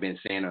that I have been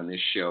saying on this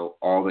show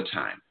all the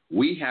time.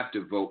 We have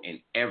to vote in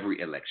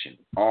every election,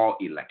 all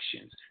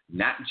elections,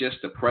 not just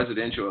the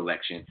presidential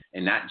election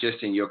and not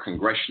just in your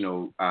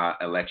congressional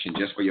election,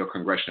 just for your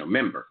congressional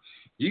member.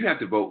 You have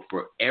to vote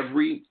for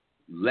every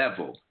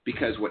level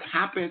because what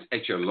happens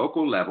at your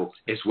local level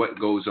is what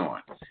goes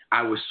on.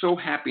 I was so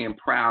happy and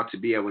proud to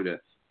be able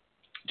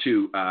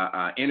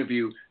to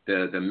interview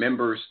the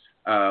members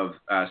of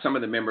some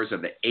of the members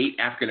of the 8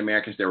 African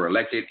Americans that were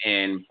elected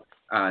in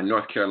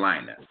North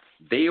Carolina.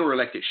 They were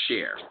elected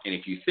sheriffs. And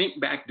if you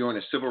think back during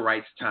the civil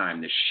rights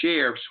time, the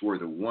sheriffs were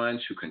the ones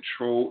who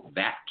controlled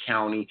that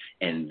county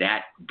and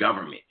that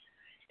government.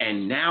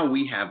 And now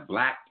we have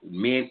black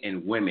men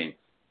and women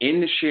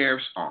in the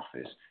sheriff's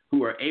office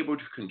who are able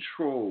to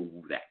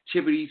control the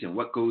activities and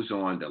what goes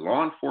on, the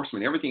law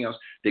enforcement, everything else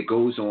that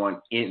goes on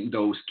in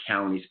those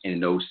counties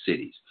and those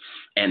cities.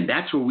 And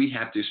that's where we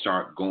have to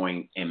start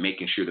going and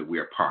making sure that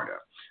we're part of.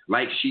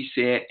 Like she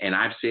said, and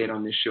I've said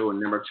on this show a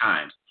number of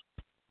times,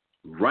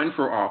 run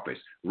for office,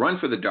 run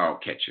for the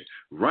dog catcher,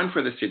 run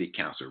for the city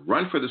council,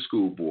 run for the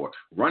school board,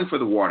 run for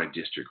the water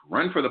district,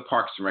 run for the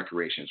parks and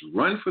recreations,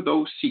 run for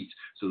those seats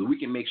so that we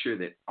can make sure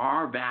that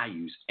our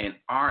values and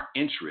our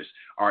interests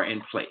are in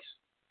place.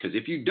 Because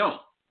if you don't,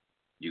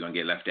 you're going to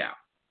get left out.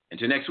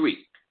 Until next week,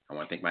 I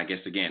want to thank my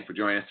guests again for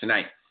joining us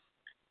tonight.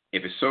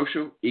 If it's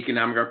social,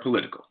 economic, or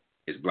political,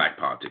 it's Black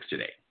Politics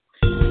Today.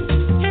 Good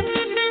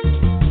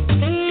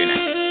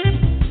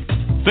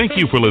night. Thank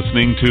you for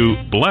listening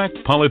to Black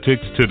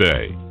Politics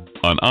Today,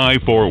 an eye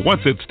for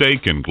what's at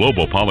stake in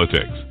global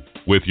politics,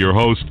 with your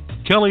host,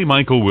 Kelly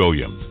Michael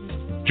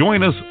Williams.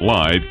 Join us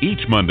live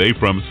each Monday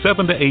from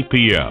 7 to 8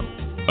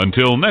 p.m.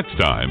 Until next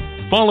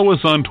time, follow us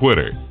on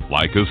Twitter,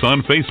 like us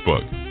on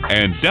Facebook,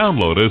 and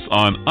download us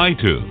on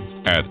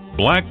iTunes at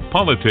Black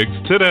Politics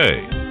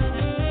Today.